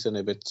operate, and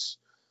if it's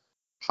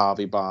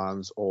Harvey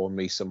Barnes or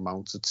Mason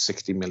Mount at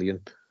 60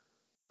 million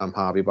and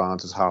Harvey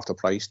Barnes is half the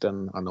price,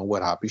 then I know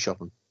we're happy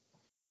shopping.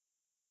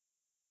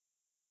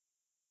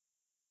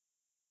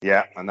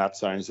 Yeah, and that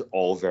sounds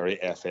all very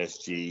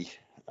FSG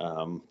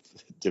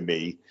to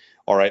me.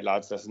 All right,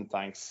 lads, listen,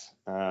 thanks.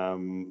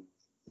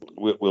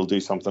 We'll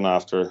do something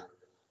after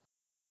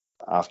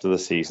the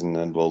season,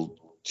 and we'll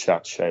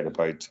chat shit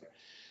about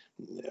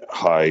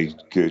how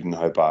good and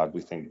how bad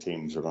we think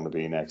teams are going to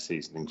be next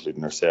season,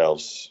 including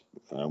ourselves,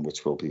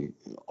 which will be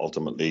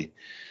ultimately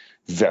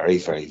very,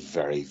 very,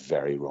 very,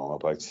 very wrong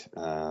about.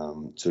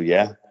 So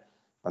yeah,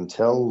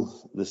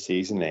 until the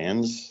season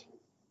ends,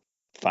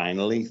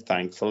 finally,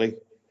 thankfully,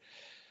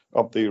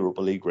 up the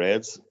Europa League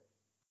Reds.